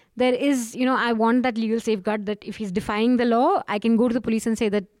 There is, I want that legal safeguard that if he's defying the law, I can go to the police and say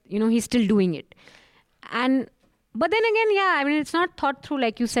that, he's still doing it. But then again, it's not thought through,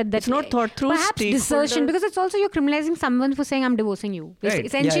 like you said. That It's not thought through. Perhaps desertion, because it's also you're criminalizing someone for saying I'm divorcing you. Right.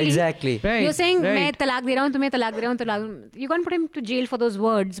 Essentially, exactly. you're saying मैं तलाक दे रहा हूँ तुम्हें तलाक दे रहा हूँ तलाक. You can't put him to jail for those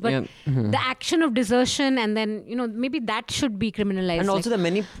words, but the action of desertion and then maybe that should be criminalized. And also, the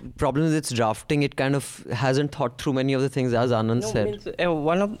many problems with its drafting, it kind of hasn't thought through many of the things as Anand said.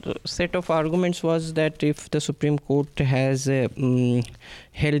 One of the set of arguments was that if the Supreme Court has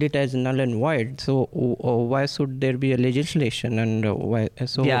held it as null and void, so why should there be a legislation and why?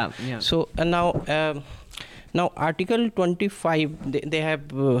 So So now Article 25, they have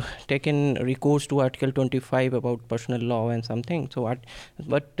taken recourse to Article 25 about personal law and something. So,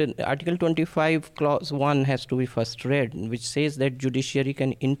 but Article 25 Clause 1 has to be first read, which says that judiciary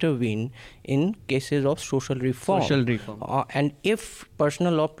can intervene in cases of social reform. And if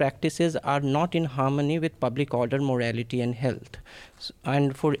personal law practices are not in harmony with public order, morality and health.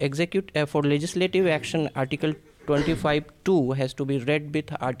 And for legislative action, Article 25(2) has to be read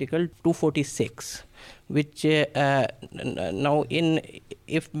with Article 246, which now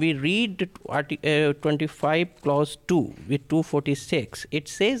if we read 25 Clause 2 with 246, it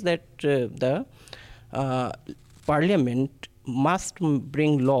says that the Parliament must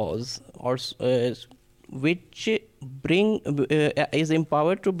bring laws which is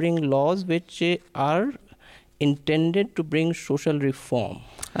empowered to bring laws which are intended to bring social reform.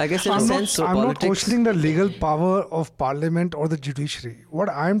 I guess in a I'm sense, not questioning the legal power of Parliament or the judiciary. What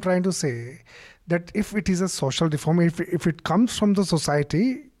I'm trying to say, that if it is a social reform, if it comes from the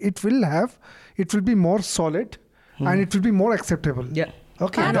society, it will be more solid and it will be more acceptable. Yeah.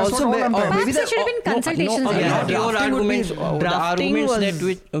 Okay. And that's also what all I'm trying to Perhaps say. there should have been consultations. Your arguments, the drafting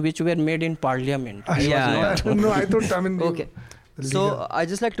arguments which were made in Parliament. No, I thought, okay. So I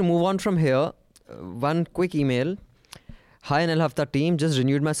just like to move on from here. One quick email. Hi NL Hafta team, just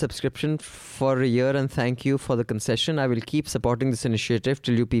renewed my subscription for a year and thank you for the concession. I will keep supporting this initiative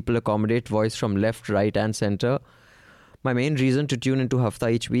till you people accommodate voice from left, right and centre. My main reason to tune into Hafta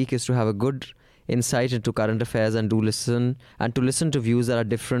each week is to have a good insight into current affairs and to listen to views that are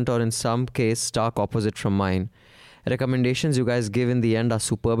different or in some case stark opposite from mine. Recommendations you guys give in the end are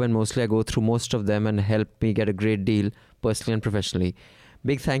superb and mostly I go through most of them and help me get a great deal personally and professionally.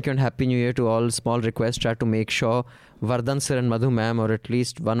 Big thank you and Happy New Year to all. Small request, try to make sure Vardhan sir and Madhu ma'am or at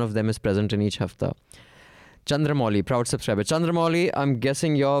least one of them is present in each hafta. Chandramauli, proud subscriber. Chandramauli, I'm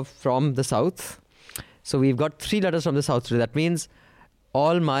guessing you're from the south. So we've got 3 letters from the south today. That means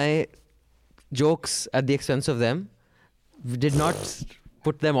all my jokes at the expense of them did not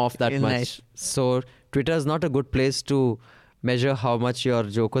put them off that much. Nice. So Twitter is not a good place to measure how much your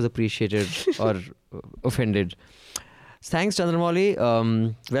joke was appreciated or offended. Thanks, Chandramauli.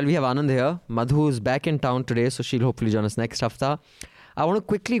 Well, we have Anand here. Madhu is back in town today, so she'll hopefully join us next hafta. I want to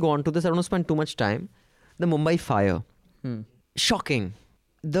quickly go on to this. I don't want to spend too much time. The Mumbai fire. Shocking.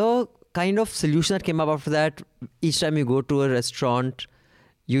 The kind of solution that came up after that, each time you go to a restaurant,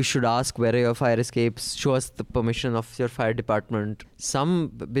 you should ask where are your fire escapes, show us the permission of your fire department.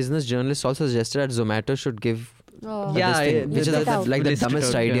 Some business journalists also suggested that Zomato should give this thing, which is like the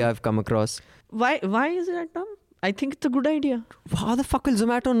dumbest idea I've come across. Why is it dumb? I think it's a good idea. How the fuck will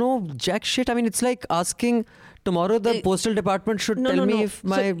Zomato know jack shit? I mean, it's like asking tomorrow the postal department should tell me if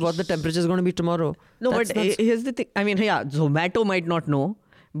what the temperature is going to be tomorrow. No, but here's the thing. I mean, Zomato might not know,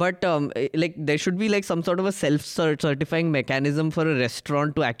 but like there should be like some sort of a self-certifying mechanism for a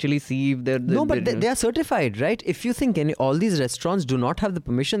restaurant to actually see if they're... but they are certified, right? If you think all these restaurants do not have the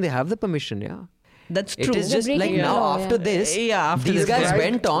permission, they have the permission, yeah. That's It true. is just like now after this, these guys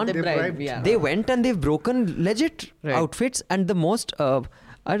went on, they went and they've broken legit outfits and the most,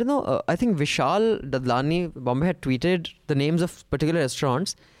 I don't know, I think Vishal Dadlani, Bombay had tweeted the names of particular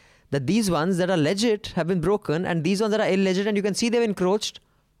restaurants. that these ones that are legit have been broken, and these ones that are illegit and you can see they've encroached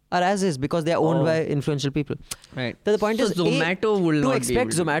are as is because they are owned by influential people. Right. So the point So is, Zomato will to not be expect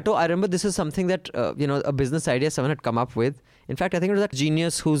able to- Zomato. I remember this is something that a business idea someone had come up with. In fact, I think it was that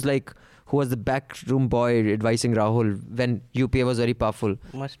genius who was the backroom boy advising Rahul when UPA was very powerful.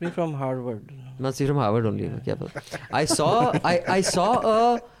 Must be from Harvard. Must be from Harvard only. I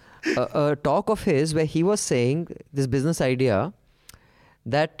saw a talk of his where he was saying this business idea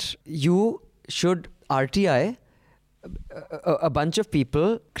that you should RTI a bunch of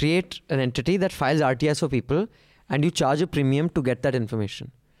people, create an entity that files RTIs for people, and you charge a premium to get that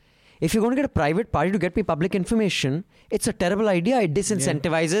information. If you're going to get a private party to get me public information, it's a terrible idea. It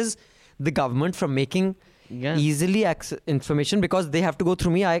disincentivizes the government from making easily access information because they have to go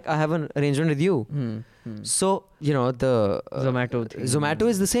through me. I have an arrangement with you. So, the Zomato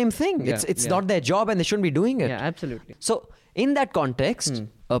is the same thing. Yeah, It's not their job and they shouldn't be doing it. Yeah, absolutely. So, in that context,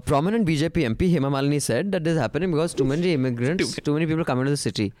 a prominent BJP MP, Hema Malini, said that this is happening because too many immigrants, too many people come into the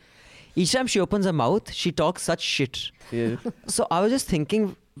city. Each time she opens her mouth, she talks such shit. Yeah. So I was just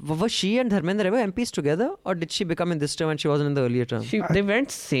thinking, was she and Dharmendra ever MPs together, or did she become in this term and she wasn't in the earlier term? They went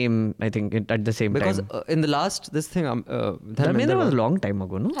same, I think, at the same Because time. in the last, this thing, Dharmendra was a long time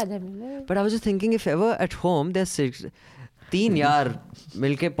ago, no? But I was just thinking, if ever at home, there's 3 यार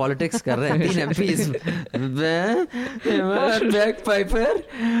मिलके politics कर रहे हैं 3 MPs Hema back Piper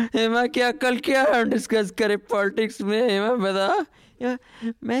Hema क्या कल क्या discuss करे politics में हेमा बता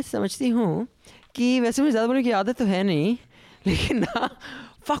मैं समझती हूँ कि वैसे मुझे ज़्यादा बोलने की आदत तो है नहीं लेकिन ना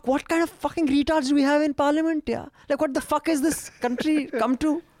fuck what kind of fucking retards do we have in parliament yeah like what the fuck is this country come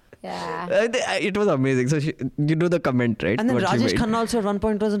to. Yeah. It was amazing. So you know the comment, right? And then what she Rajesh made. Khanna also at one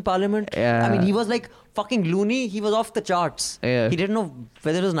point was in parliament. Yeah. I mean, he was like fucking loony. He was off the charts. Yeah. He didn't know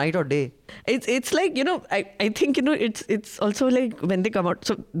whether it was night or day. It's like, I think, it's also like when they come out.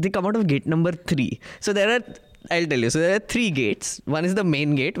 So they come out of gate number 3. So I'll tell you. So there are 3 gates. One is the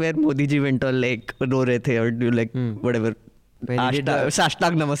main gate where Modi ji went all like ro rahe the or do like whatever.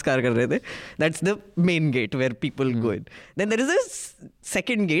 Sashtag namaskar kar rahe the. That's the main gate where people go in. Then there is a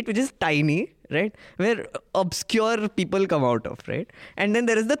second gate which is tiny, right? Where obscure people come out of, right? And then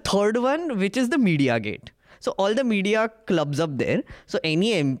there is the third one which is the media gate. So all the media clubs up there. So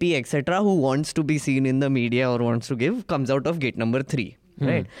any MP, etc., who wants to be seen in the media or wants to give comes out of gate number 3,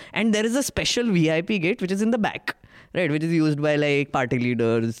 right? And there is a special VIP gate which is in the back, right? Which is used by like party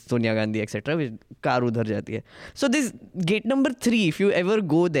leaders, Sonia Gandhi, etc. Which car udhar jati hai. So this gate number 3, if you ever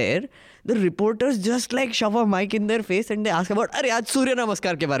go there, the reporters just like shove a mic in their face and they ask about, अरे आज सूर्य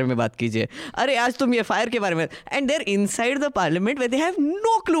नमस्कार के बारे में बात कीजिए, अरे आज तुम ये fire के बारे में, and they're inside the parliament where they have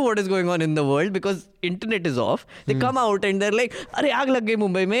no clue what is going on in the world because internet is off. They come out and they're like, अरे आग लग गई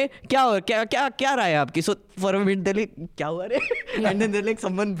मुंबई में, क्या राय है आपकी? So for a minute they're like, क्या हुआ रे? And then they're like,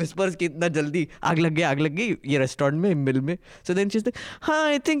 someone whispers कि इतना जल्दी आग लग गई ये रेस्टोरेंट में, मिल में. So then she's like, हाँ,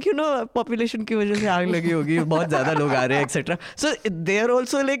 I think population की वजह से आग लगी होगी, बहुत ज़्यादा लोग आ रहे हैं, etc. So they are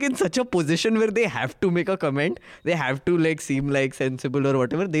also like in such a position where they have to make a comment, they have to like seem like sensible or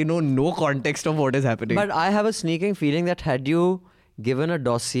whatever. They know no context of what is happening. But I have a sneaking feeling that had you given a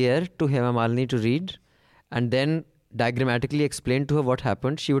dossier to Hema Malini to read and then diagrammatically explained to her what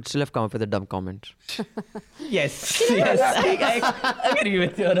happened, she would still have come up with a dumb comment. Yes, I agree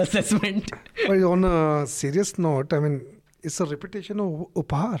with your assessment. But on a serious note, I mean, it's a repetition of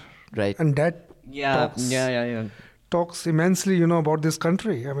Upahar. Right. And that Yeah. talks immensely, about this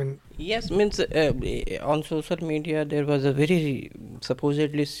country. I mean, Yes, means on social media there was a very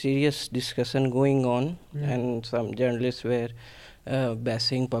supposedly serious discussion going on, and some journalists were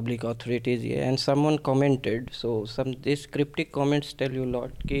bashing public authorities here, and someone commented. So these cryptic comments tell you a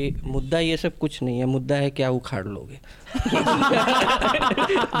lot कि मुद्दा ये सब कुछ नहीं है, मुद्दा है क्या उखाड़ लोगे.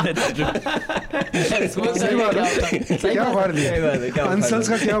 क्या उखाड़ लिया? Ansals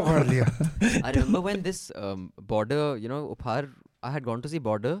का क्या उखाड़ लिया? I remember when this border, Upahar, I had gone to see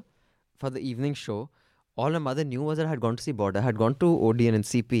Border for the evening show. All my mother knew was that I had gone to see Border. I had gone to Odeon and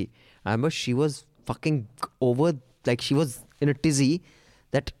CP. I remember she was fucking over, like she was in a tizzy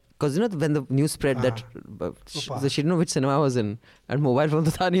that, because when the news spread that she didn't know which cinema I was in and mobile phone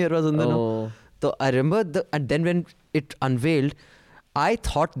to tha nahi was under. Oh. So I remember and then when it unveiled, I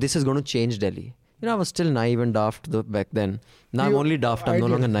thought this is going to change Delhi. I was still naive and daft back then. Now I'm only daft, I'm no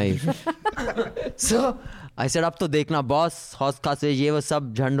longer naive. So I said, अब तो देखना boss, हौस खास ये वो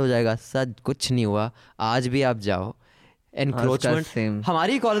सब झंड हो जाएगा. सच कुछ नहीं हुआ. आज भी आप जाओ. Encroachment.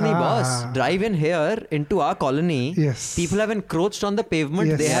 हमारी colony, boss. Drive in here into our colony. Yes. People have encroached on the pavement.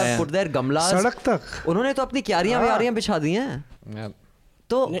 Yes. They have put their gamlas. सड़क तक. उन्होंने तो अपनी क्यारियां बिछा दी हैं.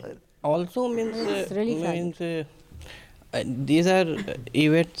 तो also means It's really means These are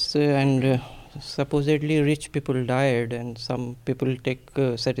events and supposedly rich people died, and some people take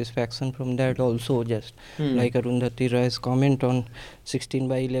satisfaction from that also, just like Arundhati Roy's comment on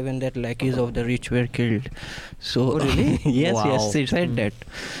 16/11 that lackeys of the rich were killed. So really? yes, she said that.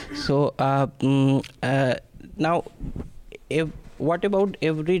 So now what about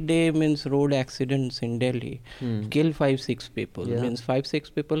everyday means road accidents in Delhi? Kill 5-6 people. Yeah. Means 5-6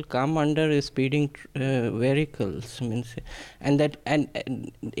 people come under speeding vehicles. Means and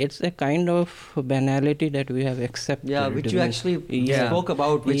it's a kind of banality that we have accepted. Yeah, which you Means- actually spoke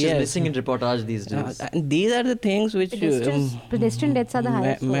about, which is Yes. missing in reportage these days. And these are the things which Pedestrian deaths are the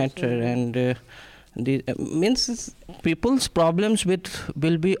highest. matter, and means people's problems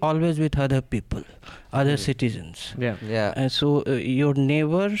will be always with other people, other citizens. Yeah. So your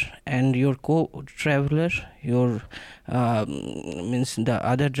neighbor and your co-traveler, your means the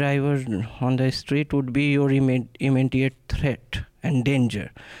other driver on the street would be your immediate threat and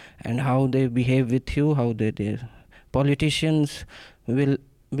danger, and how they behave with you, how they politicians will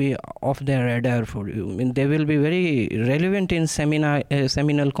be off their radar for you. I mean, they will be very relevant in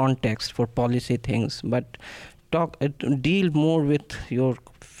seminal context for policy things, but deal more with your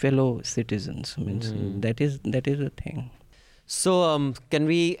fellow citizens. Means that is the thing. So, can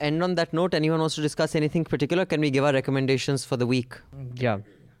we end on that note? Anyone wants to discuss anything particular? Can we give our recommendations for the week? Yeah.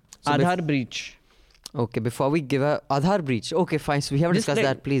 So Aadhaar breach. Okay, before we give a Aadhaar breach. Okay, fine. So we haven't Just discussed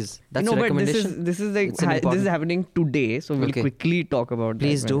like- that, please. That's no, a but recommendation. this is like It's an this important- is happening today, so we'll Okay. quickly talk about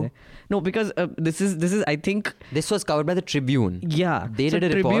Please that. do. No, because this is I think This was covered by the Tribune. yeah. They so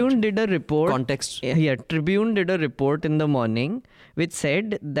did a report. Tribune did a report. Context. Yeah, Tribune did a report in the morning which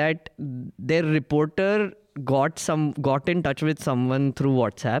said that their reporter got in touch with someone through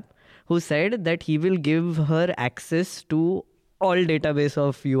WhatsApp who said that he will give her access to all database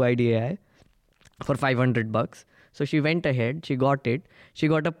of UIDAI for $500. So she went ahead, she got it. She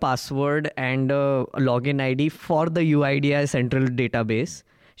got a password and a login ID for the UIDAI central database.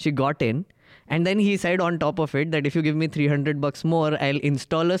 She got in. And then he said on top of it that if you give me $300 more, I'll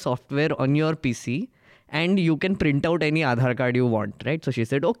install a software on your PC and you can print out any Aadhaar card you want, right? So she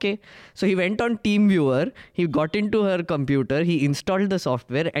said, okay. So he went on TeamViewer, he got into her computer, he installed the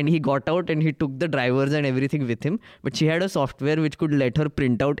software and he got out and he took the drivers and everything with him. But she had a software which could let her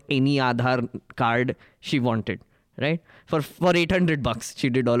print out any Aadhaar card she wanted, right? For $800, she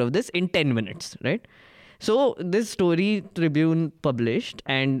did all of this in 10 minutes, right? So this story Tribune published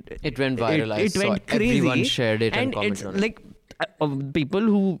and It went viral. I It saw went crazy. everyone shared it and and commented it's on it. like people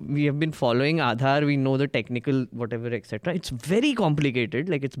who we have been following Aadhaar, we know the technical whatever etc. It's very complicated.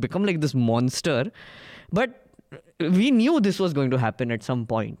 Like it's become like this monster, but we knew this was going to happen at some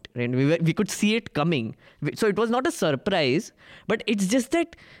point, and we could see it coming. So it was not a surprise, but it's just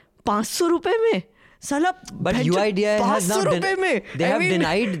that 500 rupees mein. Sala, But UIDAI has now they have mean,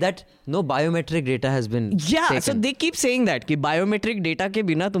 denied that no biometric data has been Yeah, taken. so they keep saying that कि biometric data के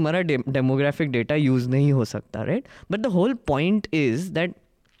बिना तुम्हारा demographic data use नहीं हो सकता, right? But the whole point is that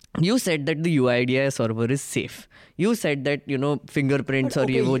you said that the UIDAI server is safe. You said that, fingerprints or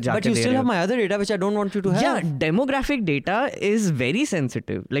ये वो जाके But you दे still रहे have हो. my other data which I don't want you to have. Yeah, demographic data is very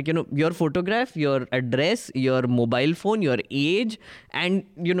sensitive. Like, your photograph, your address, your mobile phone, your age, and,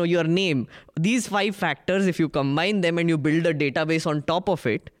 your name. These 5 factors, if you combine them and you build a database on top of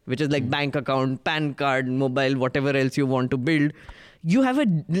it, which is like bank account, PAN card, mobile, whatever else you want to build, you have a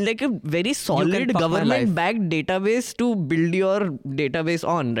very solid fuck my life. government-backed database to build your database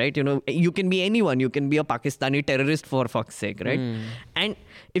on, right? You can be anyone. You can be a Pakistani terrorist for fuck's sake, right? And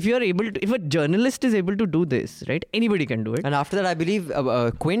if a journalist is able to do this, right, anybody can do it. And after that, I believe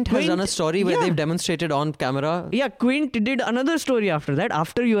Quint has done a story where yeah. they've demonstrated on camera. Yeah, Quint did another story after that.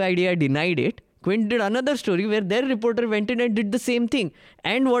 After UIDAI denied it, Quint did another story where their reporter went in and did the same thing.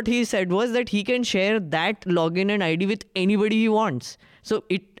 And what he said was that he can share that login and ID with anybody he wants.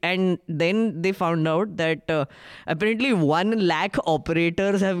 And then they found out that apparently 1 lakh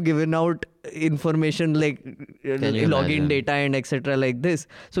operators have given out information like login imagine? data and etc. like this.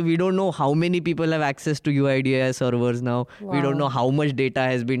 So we don't know how many people have access to UIDAI servers now. Wow. We don't know how much data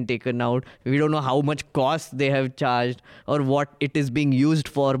has been taken out. We don't know how much cost they have charged or what it is being used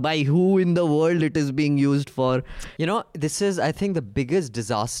for, by who in the world it is being used for. This is, I think, the biggest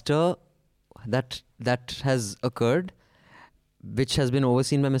disaster that has occurred, which has been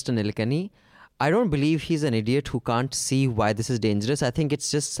overseen by Mr. Nilekani. I don't believe he's an idiot who can't see why this is dangerous. I think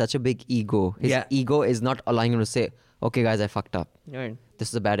it's just such a big ego. His ego is not allowing him to say, okay guys, I fucked up. Right. This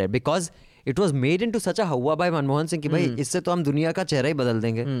is a bad idea. Because it was made into such a hawa by Manmohan Singh कि भाई इससे तो हम दुनिया का चेहरा ही बदल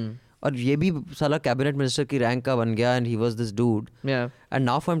देंगे. और ये भी साला कैबिनेट मिनिस्टर की रैंक का बन गया and he was this dude. Yeah. And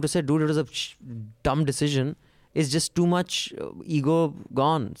now for him to say, dude, it was a dumb decision, is just too much ego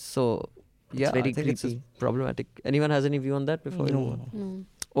gone. So yeah, very I think it's creepy. problematic. Anyone has any view on that before we move on? No.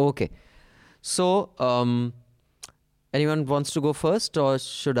 Okay. So, anyone wants to go first, or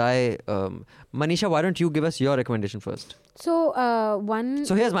should I? Manisha, why don't you give us your recommendation first? So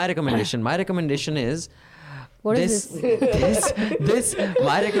So here's my recommendation. My recommendation is What is this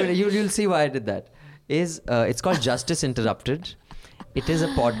my recommendation. You'll see why I did that. Is it's called Justice Interrupted. It is a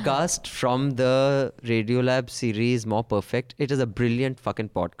podcast from the Radiolab series More Perfect. It is a brilliant fucking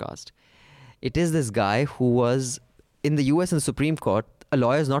podcast. It is this guy who was in the US in the Supreme Court. A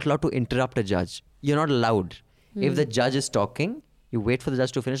lawyer is not allowed to interrupt a judge. You're not allowed. If the judge is talking, you wait for the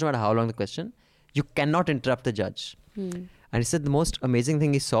judge to finish, no matter how long the question. You cannot interrupt the judge. And he said the most amazing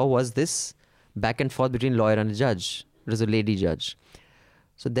thing he saw was this back and forth between lawyer and a judge. It was a lady judge.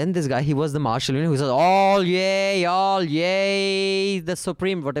 So then this guy, he was the marshal, who says, all yay, the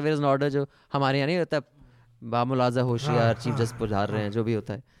supreme, whatever is an order, जो हमारे यहाँ नहीं होता, बामुलाजा होशियार, chief justice बुझा रहे हैं, जो भी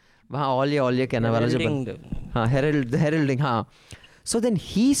होता है, वहाँ all ye कहने वाला जो हाँ, heralding, हाँ. So then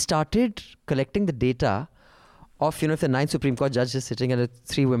he started collecting the data of, if the 9th Supreme Court judge is sitting and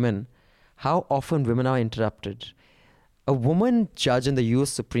 3 women, how often women are interrupted. A woman judge in the US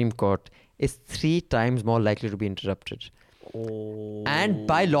Supreme Court is 3 times more likely to be interrupted. And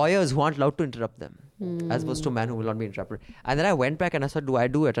by lawyers who aren't allowed to interrupt them, as opposed to a man who will not be interrupted. And then I went back and I said, do I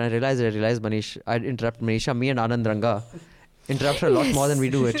do it? And I realized Manish, I'd interrupt Manisha, me and Anand Ranga interrupt her a lot more than we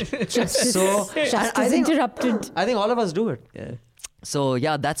do it. Justice I interrupted. I think all of us do it. Yeah. So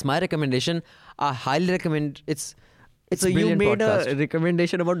yeah, that's my recommendation. I highly recommend. It's So a you brilliant made podcast. a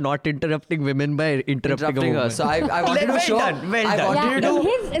recommendation about not interrupting women by interrupting a her. woman. So I wanted to show. Well done. I wanted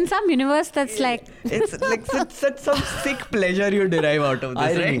to. In some universe, that's like It's like such some sick pleasure you derive out of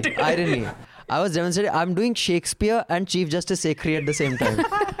this, right? Irony. I was demonstrating. I'm doing Shakespeare and Chief Justice Sekhri at the same time.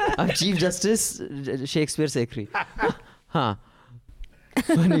 I'm Chief Justice Shakespeare Sekhri. Huh.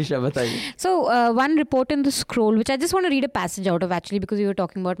 Manisha, bataiye. So one report in the Scroll, which I just want to read a passage out of actually because we were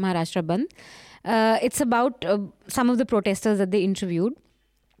talking about Maharashtra Bandh. It's about some of the protesters that they interviewed.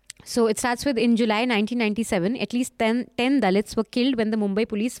 So it starts with, in July 1997, at least 10 Dalits were killed when the Mumbai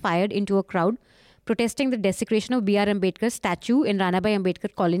police fired into a crowd protesting the desecration of B.R. Ambedkar's statue in Ranabai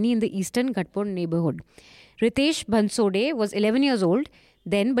Ambedkar colony in the eastern Ghatpur neighborhood. Ritesh Bansode was 11 years old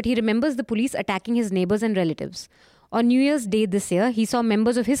then, but he remembers the police attacking his neighbors and relatives. On New Year's Day this year, he saw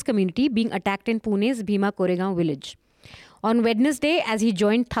members of his community being attacked in Pune's Bhima Koregaon village. On Wednesday, as he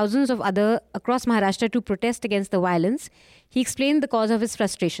joined thousands of others across Maharashtra to protest against the violence, he explained the cause of his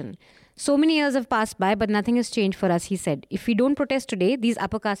frustration. So many years have passed by, but nothing has changed for us, he said. If we don't protest today, these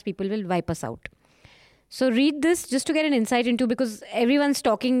upper caste people will wipe us out. So read this just to get an insight into, because everyone's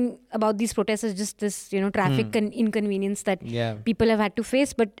talking about these protests as just this, traffic inconvenience that people have had to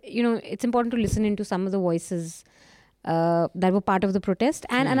face. But, it's important to listen into some of the voices that were part of the protest.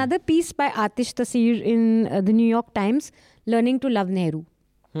 And another piece by Atish Tasir in the New York Times, Learning to Love Nehru.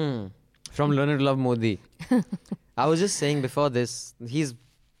 From Learning to Love Modi. I was just saying before this, he's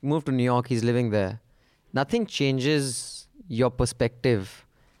moved to New York, he's living there. Nothing changes your perspective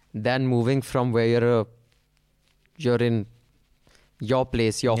than moving from where you're in your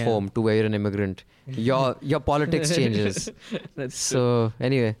place, your home, to where you're an immigrant. Your politics changes. So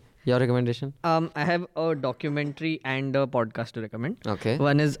anyway, your recommendation? I have a documentary and a podcast to recommend. Okay.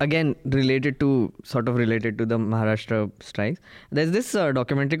 One is again related to the Maharashtra strikes. There's this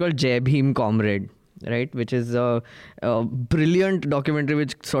documentary called Jai Bhim Comrade, right? Which is a brilliant documentary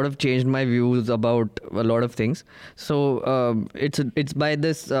which sort of changed my views about a lot of things. So it's by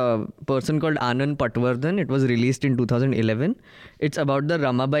this person called Anand Patwardhan. It was released in 2011. It's about the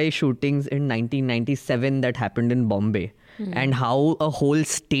Ramabai shootings in 1997 that happened in Bombay. And how a whole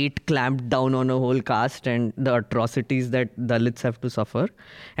state clamped down on a whole caste and the atrocities that Dalits have to suffer,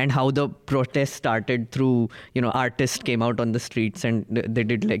 and how the protest started through, artists came out on the streets and they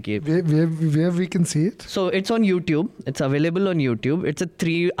did like a... Where we can see it? So it's on YouTube. It's available on YouTube. It's a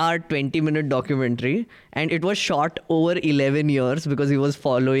 3-hour, 20-minute documentary, and it was shot over 11 years because he was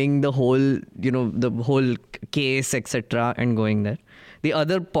following the whole, the whole case, etc., and going there. The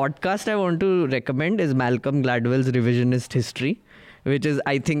other podcast I want to recommend is Malcolm Gladwell's Revisionist History, which is,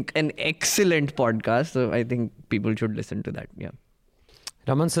 I think, an excellent podcast. So I think people should listen to that. Yeah.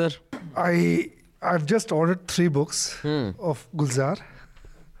 Raman sir? I've just ordered 3 books of Gulzar.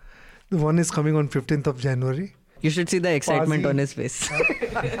 The one is coming on 15th of January. You should see the excitement on his face.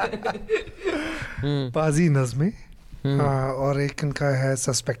 Pazi Nazme. और एक इनका है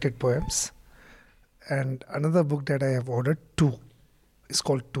Suspected Poems. And another book that I have ordered, 2. It's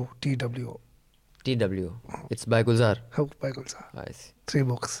called 2, TWO. TW. It's by Gulzar. By Gulzar. I see. 3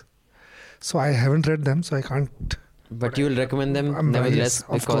 books. So I haven't read them, so I can't. But you will recommend them I'm nevertheless, yes,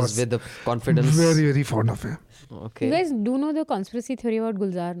 of because course. with the confidence. Very, very fond of him. Okay. You guys do know the conspiracy theory about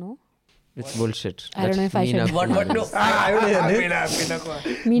Gulzar, no? It's bullshit. I don't know if I should- What? No.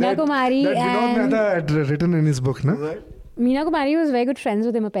 Meena Kumari That Vinod and Mehta had written in his book, no? Meena Kumari was very good friends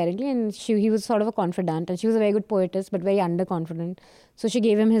with him apparently, and he was sort of a confidant, and she was a very good poetess but very underconfident. So she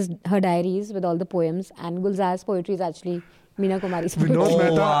gave him her diaries with all the poems, and Gulzar's poetry is actually Meena Kumari's poetry. Vinod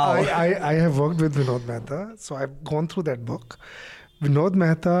Mehta, wow. I have worked with Vinod Mehta, so I've gone through that book. Vinod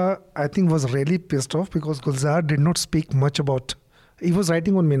Mehta, I think, was really pissed off because Gulzar did not speak much about. He was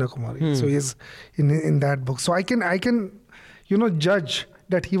writing on Meena Kumari, so he's in that book. So I can, judge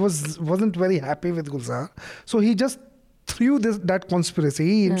that he wasn't very happy with Gulzar. So he just threw that conspiracy.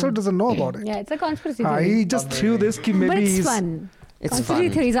 He himself doesn't know about it. Yeah, it's a conspiracy theory. He just threw this. Ki maybe but it's he's fun. It's Conspiracy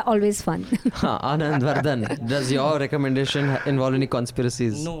fun. theories are always fun. Anand Vardhan, does your recommendation involve any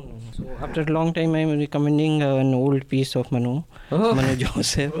conspiracies? No. So after a long time, I'm recommending an old piece of Manu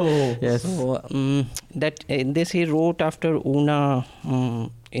Joseph. Yes. So this he wrote after Una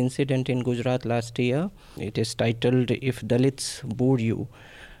incident in Gujarat last year. It is titled "If Dalits Bore You,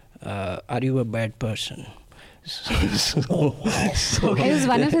 Are You a Bad Person?" It was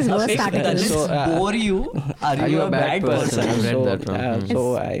one of his worst articles. Bore you? Are you a bad person? I've read that one.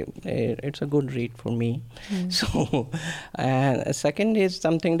 It's a good read for me. So, second is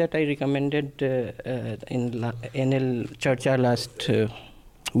something that I recommended in NL Charcha last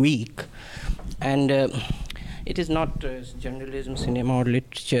week, and it is not journalism, cinema, or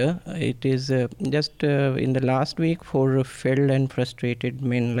literature. It is just in the last week for failed and frustrated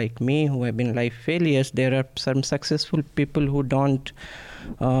men like me who have been life failures. There are some successful people who don't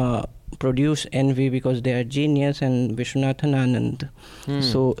produce envy because they are genius, and Vishwanathan Anand.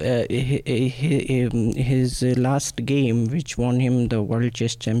 So his last game, which won him the World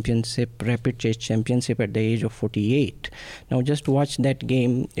Chess Championship, Rapid Chess Championship at the age of 48. Now just watch that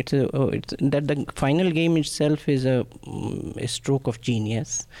game. It's that the final game itself is a stroke of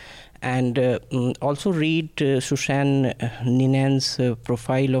genius. And also read Sushan Ninan's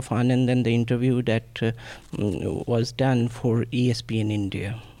profile of Anand and the interview that was done for ESPN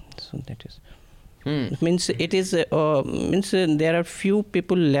India. So that is means it is there are few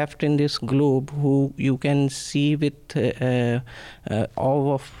people left in this globe who you can see with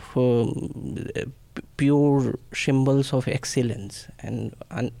awe of pure symbols of excellence, and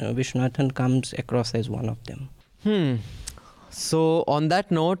Vishwanathan comes across as one of them. So on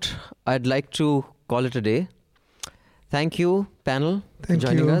that note, I'd like to call it a day. Thank you, panel, for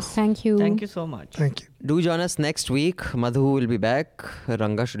joining us. Thank you. Thank you so much. Thank you. Do join us next week. Madhu will be back.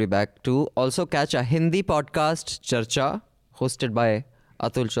 Ranga should be back too. Also catch a Hindi podcast, Charcha, hosted by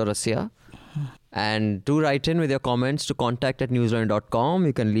Atul Chaurasia. And do write in with your comments to contact@newslaundry.com.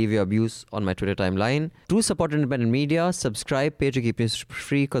 You can leave your views on my Twitter timeline. Do support independent media. Subscribe, pay to keep news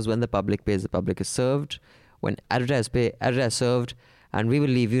free, because when the public pays, the public is served. When advertisers pay, advertisers served. And we will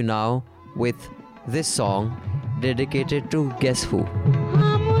leave you now with this song dedicated to Guess Who.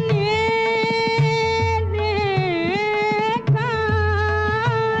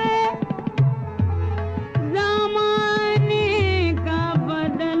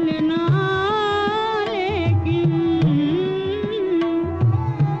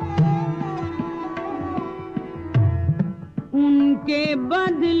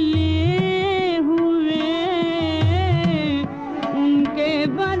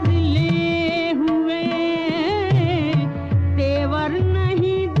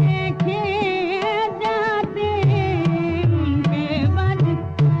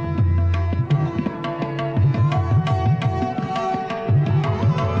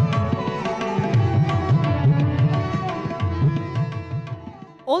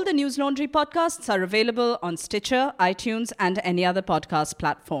 All the News Laundry podcasts are available on Stitcher, iTunes, and any other podcast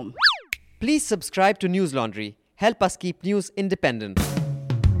platform. Please subscribe to News Laundry. Help us keep news independent.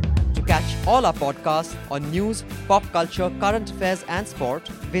 To catch all our podcasts on news, pop culture, current affairs, and sport,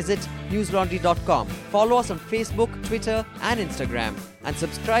 visit newslaundry.com. Follow us on Facebook, Twitter, and Instagram, and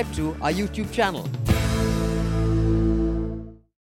subscribe to our YouTube channel.